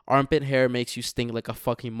 Plus, armpit hair makes you stink like a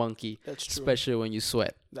fucking monkey. That's true. Especially when you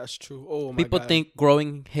sweat. That's true. Oh my God. People think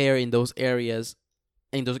growing hair in those areas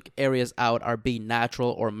in those areas out are being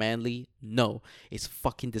natural or manly. No, it's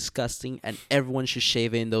fucking disgusting, and everyone should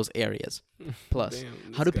shave in those areas. Plus,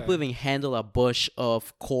 Damn, how do people even handle a bush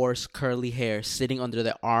of coarse curly hair sitting under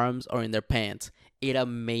their arms or in their pants? It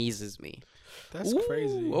amazes me. That's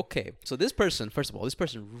crazy. Okay, so this person, first of all, this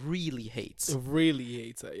person really hates Really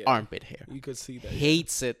hates it. Yeah. armpit hair. You could see that.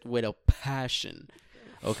 Hates it with a passion.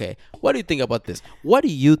 Okay, what do you think about this? What do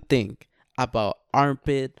you think about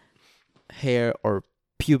armpit hair or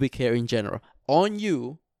pubic hair in general on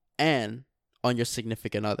you and on your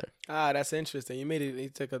significant other? That's interesting. You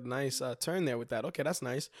took a nice turn there with that. Okay, that's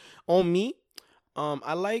nice. On me,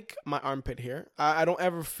 I like my armpit hair. I don't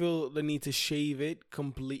ever feel the need to shave it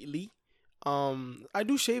completely. I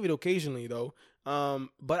do shave it occasionally though.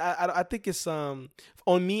 But I think it's on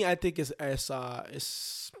me. I think it's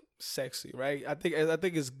sexy, right? I think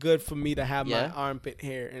it's good for me to have my armpit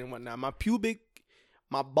hair and whatnot.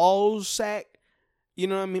 My ball sack. You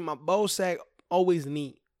know what I mean? My ball sack always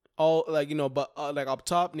neat. All like but like up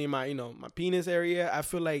top near my my penis area. I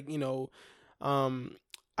feel like I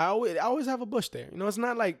always have a bush there. It's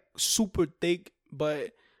not like super thick,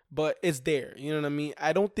 but it's there. You know what I mean?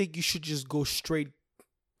 I don't think you should just go straight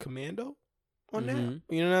commando on that.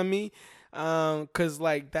 You know what I mean? Cause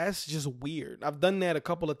like that's just weird. I've done that a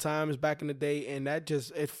couple of times back in the day, and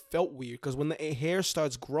it felt weird. Cause when the hair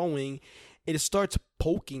starts growing, it starts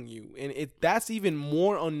poking you, and that's even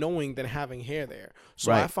more unknowing than having hair there.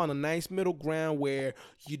 So I found a nice middle ground where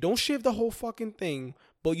you don't shave the whole fucking thing,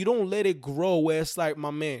 but you don't let it grow where it's like, my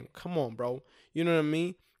man, come on, bro. You know what I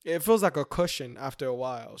mean? It feels like a cushion after a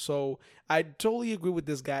while. So I totally agree with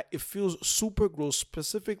this guy. It feels super gross,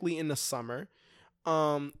 specifically in the summer.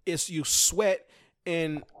 It's you sweat,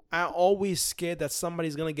 and I always scared that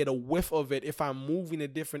somebody's gonna get a whiff of it if I'm moving a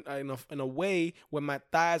different in a way where my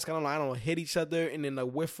thighs kind of I don't know hit each other, and then the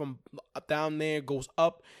whiff from down there goes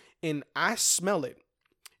up, and I smell it,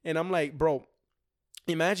 and I'm like, bro.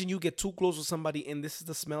 Imagine you get too close to somebody and this is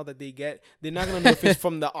the smell that they get. They're not going to know if it's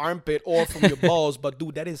from the armpit or from your balls. But,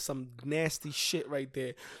 dude, that is some nasty shit right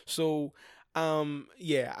there. So,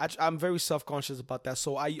 yeah, I'm very self-conscious about that.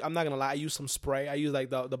 So, I'm not going to lie. I use some spray. I use, like,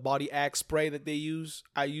 the Body Axe spray that they use.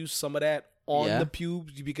 I use some of that on the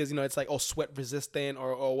pubes because, it's like, sweat resistant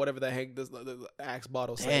or whatever the heck the Axe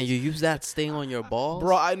bottle says. And you use that sting on your balls?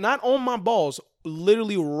 Bro, not on my balls.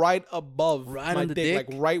 Literally right above my my dick,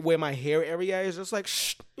 like right where my hair area is, just like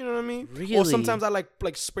you know what I mean? Really? Or sometimes I like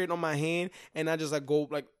spray it on my hand, and I just like go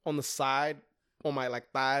like on the side on my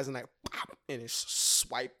like thighs and like pop, and it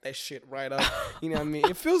swipe that shit right up. You know what I mean?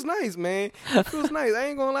 It feels nice, man. It feels nice. I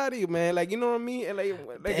ain't gonna lie to you, man. Like you know what I mean? And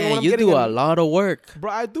like damn, you do a lot of work, bro.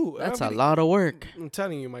 I do. That's a lot of work. I'm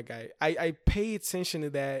telling you, my guy. I pay attention to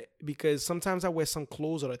that because sometimes I wear some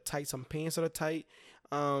clothes that are tight, some pants that are tight.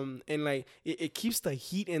 And like it keeps the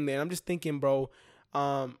heat in there. I'm just thinking, bro,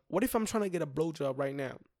 what if I'm trying to get a blowjob right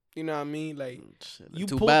now? You know what I mean? Like you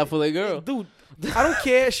too bad for the girl. Dude, I don't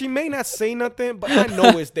care. She may not say nothing, but I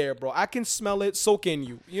know it's there, bro. I can smell it. So can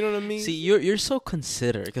you. You know what I mean? See, you're so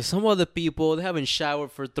considerate because some other people, they haven't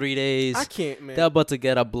showered for 3 days. I can't, man. They're about to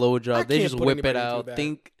get a blowjob. They just whip it out.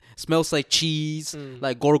 Smells like cheese,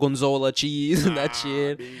 like gorgonzola cheese and that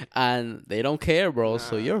shit, dude. And they don't care, bro.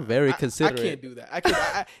 So you're very considerate. I can't do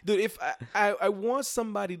that. Dude, if I want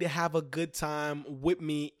somebody to have a good time with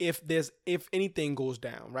me, if anything goes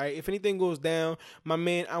down, right? If anything goes down, my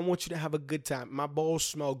man, I want you to have a good time. My balls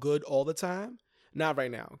smell good all the time. Not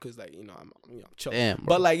right now, because like I'm chilling. Damn,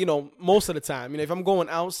 but like most of the time, if I'm going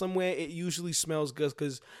out somewhere, it usually smells good.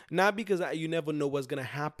 Because not because you never know what's gonna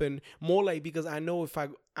happen. More like because I know if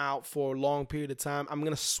I'm out for a long period of time, I'm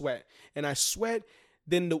gonna sweat, and I sweat.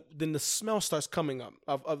 Then the smell starts coming up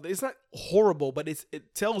of it's not horrible, but it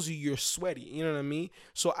tells you you're sweaty. You know what I mean?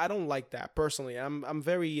 So I don't like that personally. I'm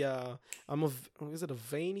very is it a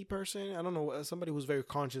veiny person? I don't know, somebody who's very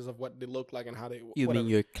conscious of what they look like and how they. You whatever.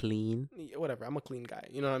 Mean you're clean? Whatever. I'm a clean guy.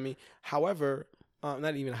 You know what I mean? However,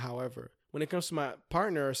 not even however. When it comes to my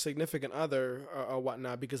partner or significant other or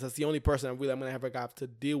whatnot, because that's the only person I'm gonna ever have to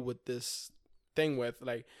deal with this thing with,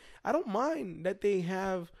 like, I don't mind that they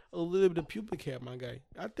have a little bit of pubic hair, my guy.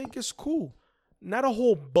 I think it's cool. Not a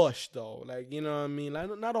whole bush though, like you know what I mean.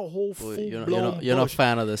 Like not a whole full blown. You're not a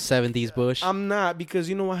fan of the '70s bush. I'm not, because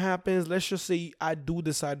you know what happens. Let's just say I do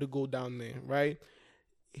decide to go down there, right?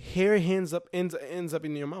 Hair ends up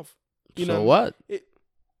in your mouth. You know what?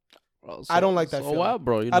 I don't like that feeling. What,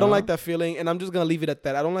 bro? I don't like that feeling, and I'm just gonna leave it at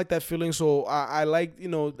that. I don't like that feeling. So I like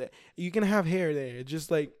you can have hair there,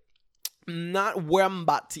 just like. Not where I'm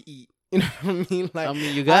about to eat. You know what I mean? Like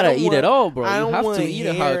you gotta eat it all, bro. You have to eat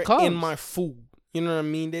it how it comes. In my food. You know what I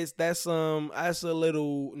mean? That's a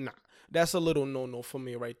little nah. that's a little no for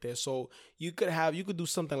me right there. So you could do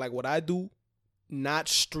something like what I do, not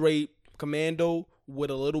straight commando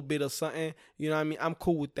with a little bit of something. You know what I mean? I'm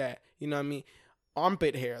cool with that. You know what I mean?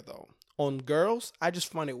 Armpit hair though on girls, I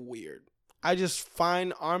just find it weird. I just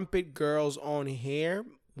find armpit girls on hair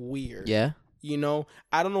weird. Yeah. You know,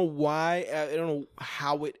 I don't know why. I don't know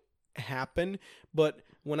how it happened, but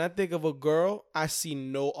when I think of a girl, I see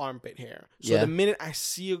no armpit hair. So the minute I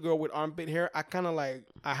see a girl with armpit hair, I kind of like,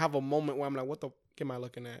 I have a moment where I'm like, what the fuck am I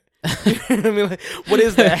looking at? You know what I mean? Like, what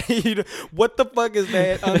is that? You know, what the fuck is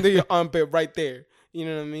that under your armpit right there? You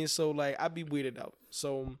know what I mean? So like, I'd be weirded out.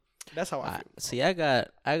 So that's how I feel. See, I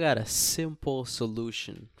got a simple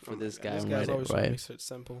solution for this guy. This guy's always trying to make it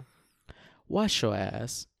simple. Wash your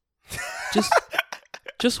ass.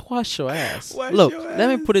 Just wash your ass. Look, let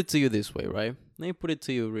me put it to you this way, right? Let me put it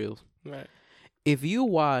to you real. Right. If you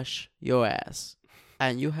wash your ass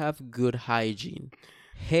and you have good hygiene,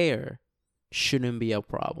 hair shouldn't be a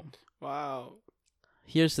problem. Wow.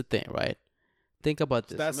 Here's the thing, right? Think about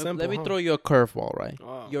this. That's simple, let me throw you a curveball, right?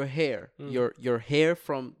 Wow. Your hair, your hair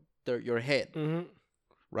from your head,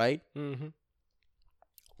 right? Mm-hmm.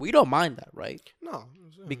 We don't mind that, right? No.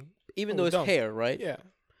 Even though it's hair, right? Yeah.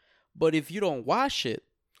 But if you don't wash it,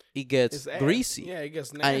 it gets greasy. Yeah, it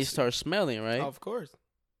gets nasty. And it starts smelling, right? Of course.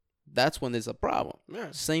 That's when there's a problem. Yeah.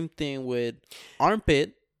 Same thing with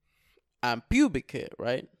armpit and pubic hair,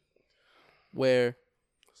 right? Where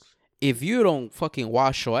if you don't fucking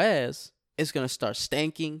wash your ass, it's going to start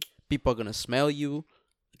stinking. People are going to smell you.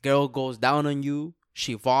 Girl goes down on you.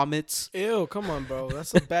 She vomits. Ew, come on, bro.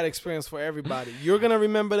 That's a bad experience for everybody. You're going to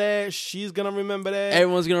remember that. She's going to remember that.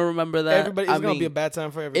 Everyone's going to remember that. It's going to be a bad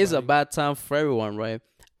time for everybody. It's a bad time for everyone, right?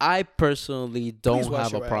 I personally don't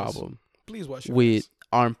have a problem with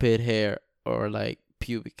armpit hair or like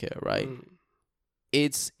pubic hair, right?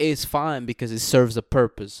 It's fine because it serves a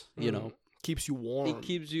purpose, you know. Keeps you warm. It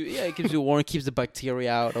keeps you warm, keeps the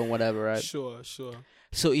bacteria out or whatever, right? Sure.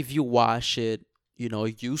 So if you wash it, you know,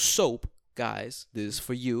 use soap. Guys, this is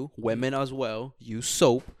for you. Women as well. Use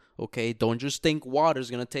soap, okay? Don't just think water's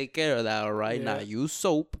going to take care of that, all right? Yeah. Now, use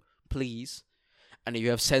soap, please. And if you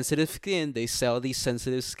have sensitive skin, they sell these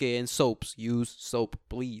sensitive skin soaps. Use soap,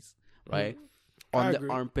 please, right? On the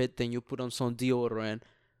armpit, then you put on some deodorant.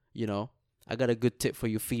 You know, I got a good tip for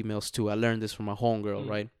you females, too. I learned this from my homegirl,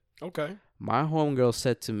 right? Okay. My homegirl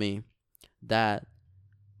said to me that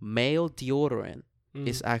male deodorant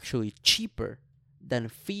is actually cheaper than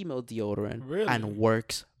female deodorant and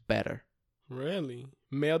works better. Really?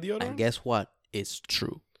 Male deodorant? And guess what? It's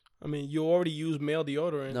true. I mean, you already use male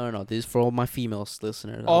deodorant. No. This is for all my females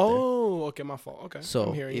listeners. Oh, okay, my fault. Okay.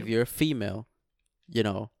 So if you're a female, you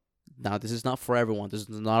know, now this is not for everyone. This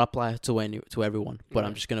does not apply to everyone. But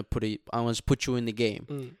I'm just gonna put you in the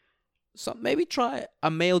game. So maybe try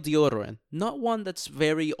a male deodorant, not one that's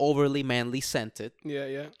very overly manly scented.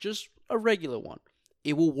 Yeah. Just a regular one.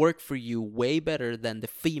 It will work for you way better than the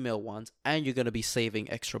female ones, and you're gonna be saving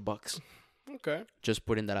extra bucks. Okay. Just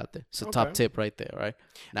putting that out there. It's a top tip right there, right?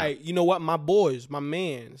 Now, hey, you know what? My boys, my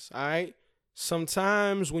mans, all right?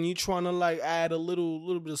 Sometimes when you're trying to like add a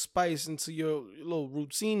little bit of spice into your little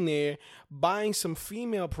routine there, buying some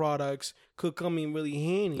female products could come in really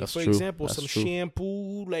handy. That's For true. example, That's some true.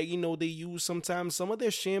 shampoo, like, you know, they use sometimes. Some of their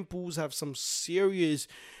shampoos have some seriously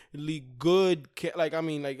good,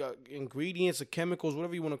 ingredients or chemicals,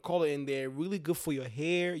 whatever you want to call it, and they're really good for your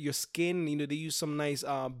hair, your skin. You know, they use some nice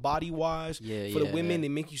body wash for the women. They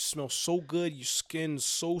make you smell so good. Your skin's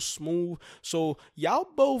so smooth. So y'all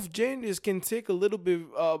both genders can take a little bit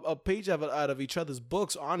a page out of each other's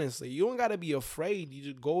books. Honestly, you don't gotta be afraid. You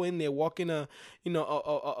just go in there, walk in a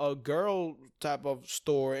girl type of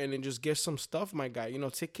store, and then just get some stuff, my guy. You know,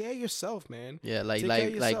 take care of yourself, man. Yeah,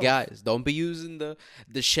 like guys, don't be using the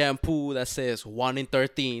shampoo that says 1 in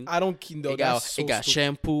 13. I don't know. It got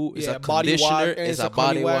shampoo. It's a body conditioner. wash, It's a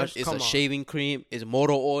body wash. It's Come a on. shaving cream. It's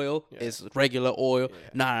motor oil. It's regular oil.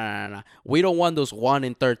 Nah. We don't want those 1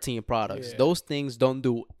 in 13 products. Yeah. Those things don't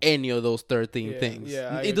do any of those 13 things.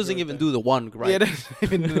 Yeah, it doesn't even do the one right. Yeah, it doesn't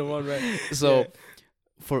even do the one right. So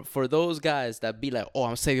for those guys that be like, oh,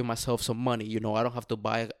 I'm saving myself some money. You know, I don't have to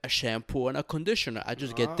buy a shampoo and a conditioner. I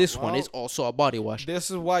just get this one. It's also a body wash.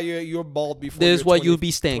 This is why you're bald before. This is why you'll 20,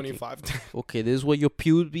 be stinking. 25. Okay, this is why your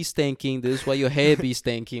pubes be stinking. This is why your hair be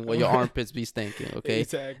stinking. Why your armpits be stinking. Okay,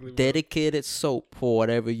 Exactly. Bro. Dedicated soap for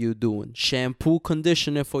whatever you're doing. Shampoo,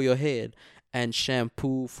 conditioner for your head, and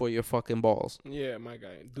shampoo for your fucking balls. Yeah, my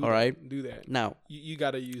guy. All right? Do that. Now, You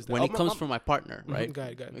gotta use that. when it comes from my partner, right? Go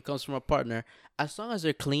ahead. When it comes from a partner, as long as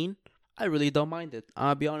they're clean, I really don't mind it.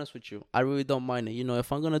 I'll be honest with you. I really don't mind it. You know,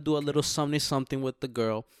 if I'm going to do a little something with the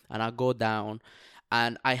girl and I go down,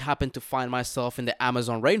 and I happen to find myself in the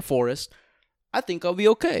Amazon rainforest, I think I'll be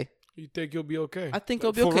okay. You think you'll be okay? I think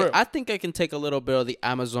I'll be okay. I think I can take a little bit of the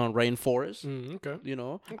Amazon rainforest. Okay. You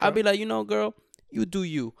know, Okay. I'll be like, girl, you do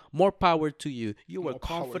you. More power to you. You were More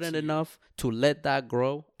power confident to you. enough to let that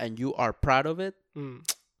grow, and you are proud of it.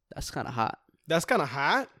 That's kind of hot. That's kind of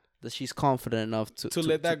hot. That she's confident enough to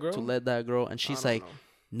let that grow? To let that grow, and she's I like, don't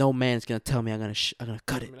know. no man's gonna tell me I'm gonna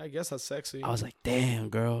cut I it. mean, I guess that's sexy. I was like, damn,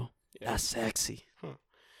 girl, Yeah. that's sexy. Huh.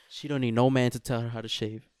 She don't need no man to tell her how to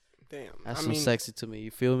shave. Damn. That's I so mean, sexy to me.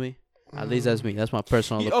 You feel me? At least that's me. That's my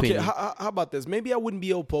personal opinion. Okay, how about this? Maybe I wouldn't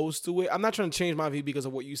be opposed to it. I'm not trying to change my view because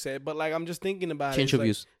of what you said, but like I'm just thinking about Change it. your Like,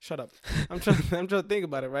 views. shut up. I'm trying to think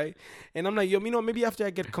about it, right? And I'm like, maybe after I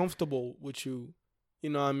get comfortable with you,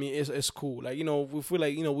 what I mean, it's cool. Like, if we're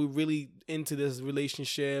like, we're really into this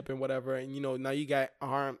relationship and whatever, and now you got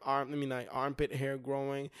armpit hair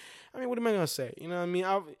growing. I mean, what am I gonna say? You know what I mean?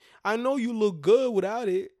 I know you look good without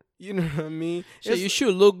it. You know what I mean? So you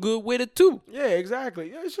should look good with it too. Yeah,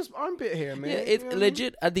 exactly. Yeah, it's just armpit hair, man. Yeah, it's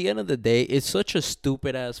legit. At the end of the day, it's such a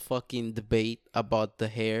stupid ass fucking debate about the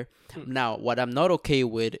hair. Now, what I'm not okay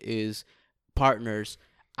with is partners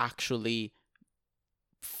actually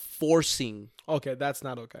forcing Okay, that's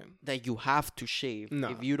not okay. that you have to shave. No.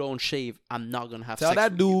 If you don't shave, I'm not gonna have Tell sex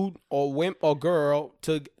that with you. dude or wimp or girl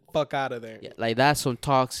to fuck out of there. Yeah, like that's some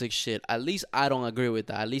toxic shit. At least I don't agree with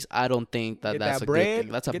that. At least I don't think that Get that's that a bread, good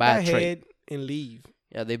thing. That's a get bad that trait. head and leave.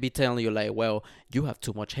 Yeah, they be telling you like, well, you have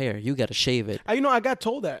too much hair. You gotta shave it. I got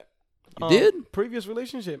told that. You did? Previous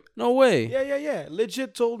relationship. No way. Yeah.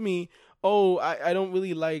 Legit told me, oh, I don't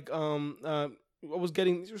really like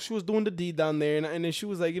she was doing the deed down there, and then she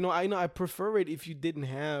was like, I prefer it if you didn't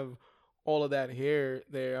have all of that hair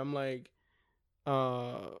there. I'm like,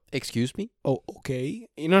 Excuse me? oh, okay.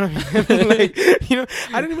 You know what I mean? Like,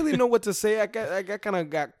 I didn't really know what to say. I kind of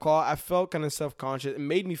got caught. I felt kind of self-conscious. It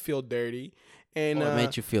made me feel dirty. And it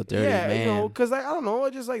made you feel dirty, yeah, man. because I don't know,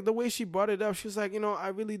 just like the way she brought it up, she was like, I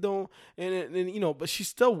really don't, and but she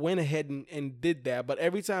still went ahead and did that. But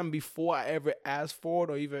every time before I ever asked for it,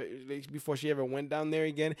 or even like, before she ever went down there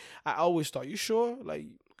again, I always thought, you sure? Like,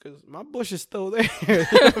 because my bush is still there.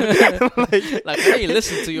 like I ain't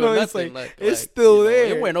listen to you or it's nothing. it's still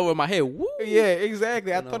there. It went over my head. Woo! Yeah,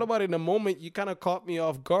 exactly. I thought about it in a moment. You kind of caught me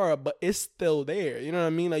off guard, but it's still there. You know what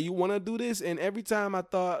I mean? Like, you want to do this, and every time I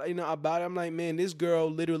thought, about it, I'm like, man, this girl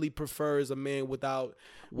literally prefers a man without.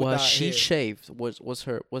 Was she hair. shaved? Was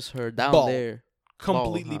her down Bald. there?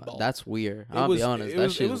 Completely Bald, huh? bald. That's weird. I'll be honest.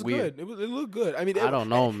 That shit is weird. Good. It looked good. I mean, I don't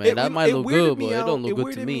know, man. That might look good, but it don't look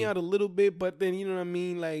good to weirded me. me out a little bit, but then you know what I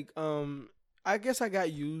mean. Like, I guess I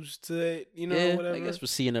got used to it. Yeah, whatever. I guess we're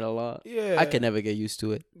seeing it a lot. Yeah, I can never get used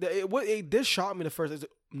to it. It did shock me the first. It's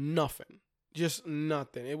nothing. Just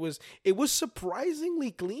nothing. It was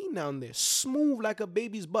surprisingly clean down there, smooth like a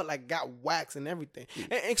baby's butt, like got wax and everything.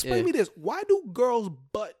 And explain me this: why do girls'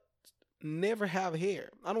 butt never have hair?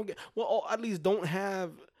 I don't get. Well, or at least don't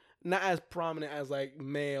have. Not as prominent as like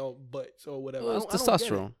male butts or whatever. Well, it's I don't get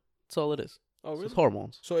it. testosterone. That's all it is. Oh, really? It's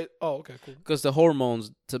hormones. So okay, cool. Because the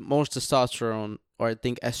hormones, most testosterone, or I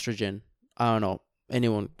think estrogen, I don't know,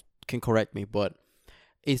 anyone can correct me, but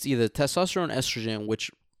it's either testosterone, estrogen,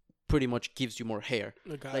 which pretty much gives you more hair.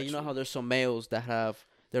 Like, you know how there's some males that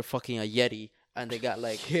they're fucking a Yeti, and they got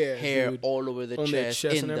like hair dude. all over the On their chest,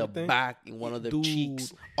 chest in and the everything? back, in one of their Dude.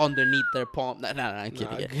 cheeks, underneath their palm. Nah, I'm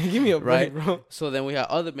kidding. Yeah. Give me a break, Right? bro. So then we have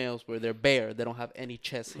other males where they're bare. They don't have any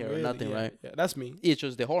chest hair or Really? nothing, Yeah, right? Yeah, that's me. It's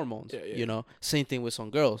just the hormones, Yeah. Same thing with some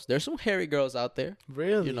girls. There's some hairy girls out there,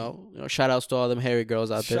 Really? you know. Shout outs to all them hairy girls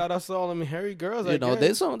out there. Shout out to all them hairy girls.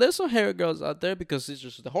 There's some hairy girls out there because it's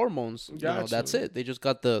just the hormones. Gotcha. That's it. They just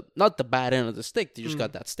got not the bad end of the stick. They just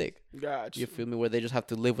got that stick. Gotcha. You feel me? Where they just have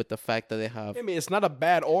to live with the fact that they have. I mean, it's not a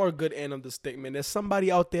bad or good end of the stick, man. There's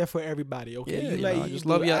somebody out there for everybody. Okay, Yeah, just dude,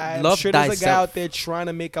 love I'm sure there's a guy thyself. out there trying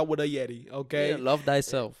to make out with a Yeti. Okay, Yeah, love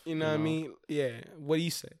thyself. You know what I mean? Yeah. What do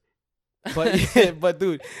you say? But but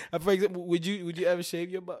dude, for example, would you ever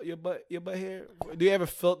shave your butt hair? Do you ever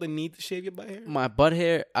felt the need to shave your butt hair? My butt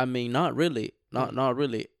hair, I mean, not really. Not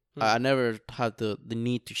really. I never had the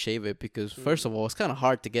need to shave it because first of all, it's kind of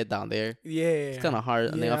hard to get down there. Yeah, It's kind of hard.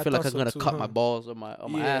 And then Yeah, I feel like thought I'm gonna so cut too, my huh? balls or my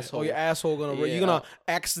asshole. Or your asshole gonna Yeah. you're gonna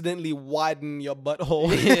accidentally widen your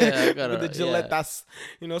butthole. Yeah, I gotta- with the Gillette. yeah. That's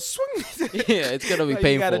swing. Yeah, it's gonna be Like,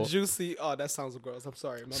 you got a painful. juicy. Oh, that sounds gross. I'm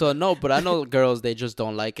sorry. My So bad. no, but I know girls, they just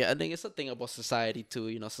don't like it. I think it's a thing about society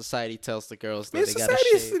too. Society tells the girls that Man, they gotta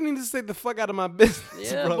society shave. needs to stay the fuck out of my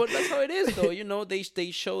business. Yeah, bro. but that's how it is though.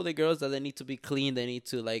 They show the girls that they need to be clean. They need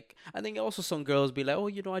to like, I think also some girls be like,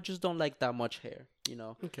 oh, I just don't like that much hair,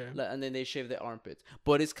 Okay. and then they shave their armpits.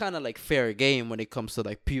 But it's kind of like fair game when it comes to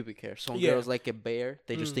like pubic hair. Some girls like it bare,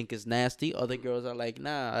 they just think it's nasty. Other girls are like,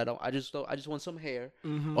 nah, I don't. I just want some hair.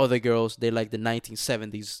 Other girls, they like the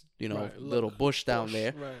 1970s, little bush down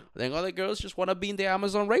there. Right. Then other girls just want to be in the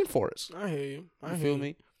Amazon rainforest. I hear you. You feel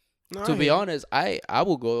me? No, To be honest, I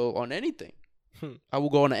will go on anything. I will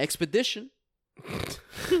go on an expedition.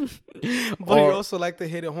 But you also like to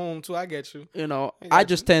hit it home too. I get you. I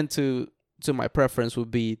just tend to my preference would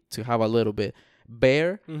be to have a little bit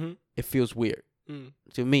bare. It feels weird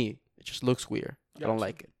to me. It just looks weird. I don't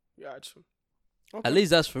like it. Got you. Okay. At least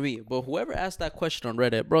that's for me. But whoever asked that question on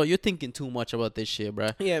Reddit, bro, you're thinking too much about this shit, bro.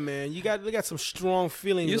 Yeah, man. You got some strong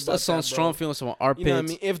feelings. You got some strong feelings about armpits. You know what I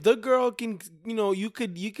mean? If the girl can, you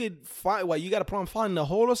could find. What, you got a problem finding the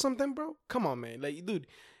hole or something, bro? Come on, man. Like, dude,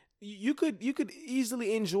 you could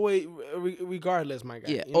easily enjoy it regardless, my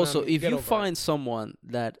guy. Yeah. You know Also, what I mean? if you find someone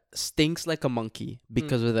that stinks like a monkey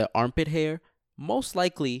because of their armpit hair, most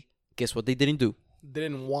likely, guess what they didn't do? They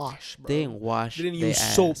didn't wash, bro. They didn't wash. They didn't their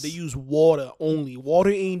use soap. ass. They use water only.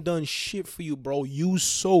 Water ain't done shit for you, bro. Use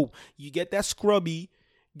soap. You get that scrubby,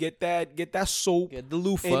 get that soap, Get the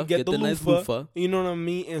loofah. and get the nice loofah. You know what I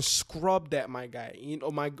mean? And scrub that, my guy.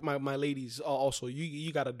 My ladies also.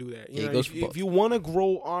 You gotta do that. You know, if you wanna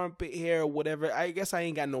grow armpit hair or whatever, I guess I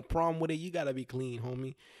ain't got no problem with it. You gotta be clean,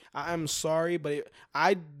 homie. I'm sorry, but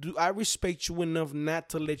I respect you enough not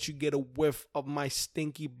to let you get a whiff of my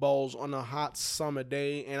stinky balls on a hot summer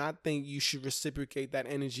day, and I think you should reciprocate that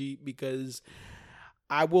energy because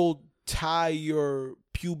I will tie your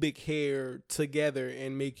pubic hair together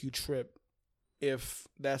and make you trip if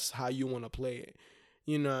that's how you want to play it.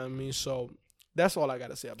 You know what I mean? So that's all I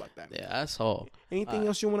gotta say about that. Yeah, that's all. Anything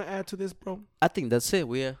else you want to add to this, bro? I think that's it.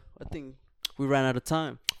 I think we ran out of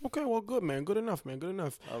time. Okay, well, good, man. Good enough, man. Good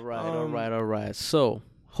enough. All right. So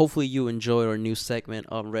hopefully you enjoyed our new segment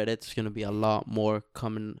on Reddit. It's going to be a lot more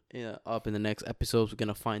coming up in the next episodes. We're going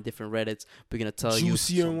to find different Reddits. We're going to tell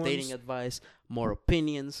Juicier you some ones. dating advice, more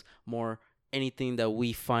opinions, more anything that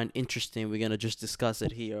we find interesting. We're going to just discuss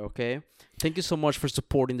it here, okay? Thank you so much for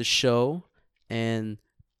supporting the show, and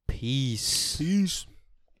peace. Peace.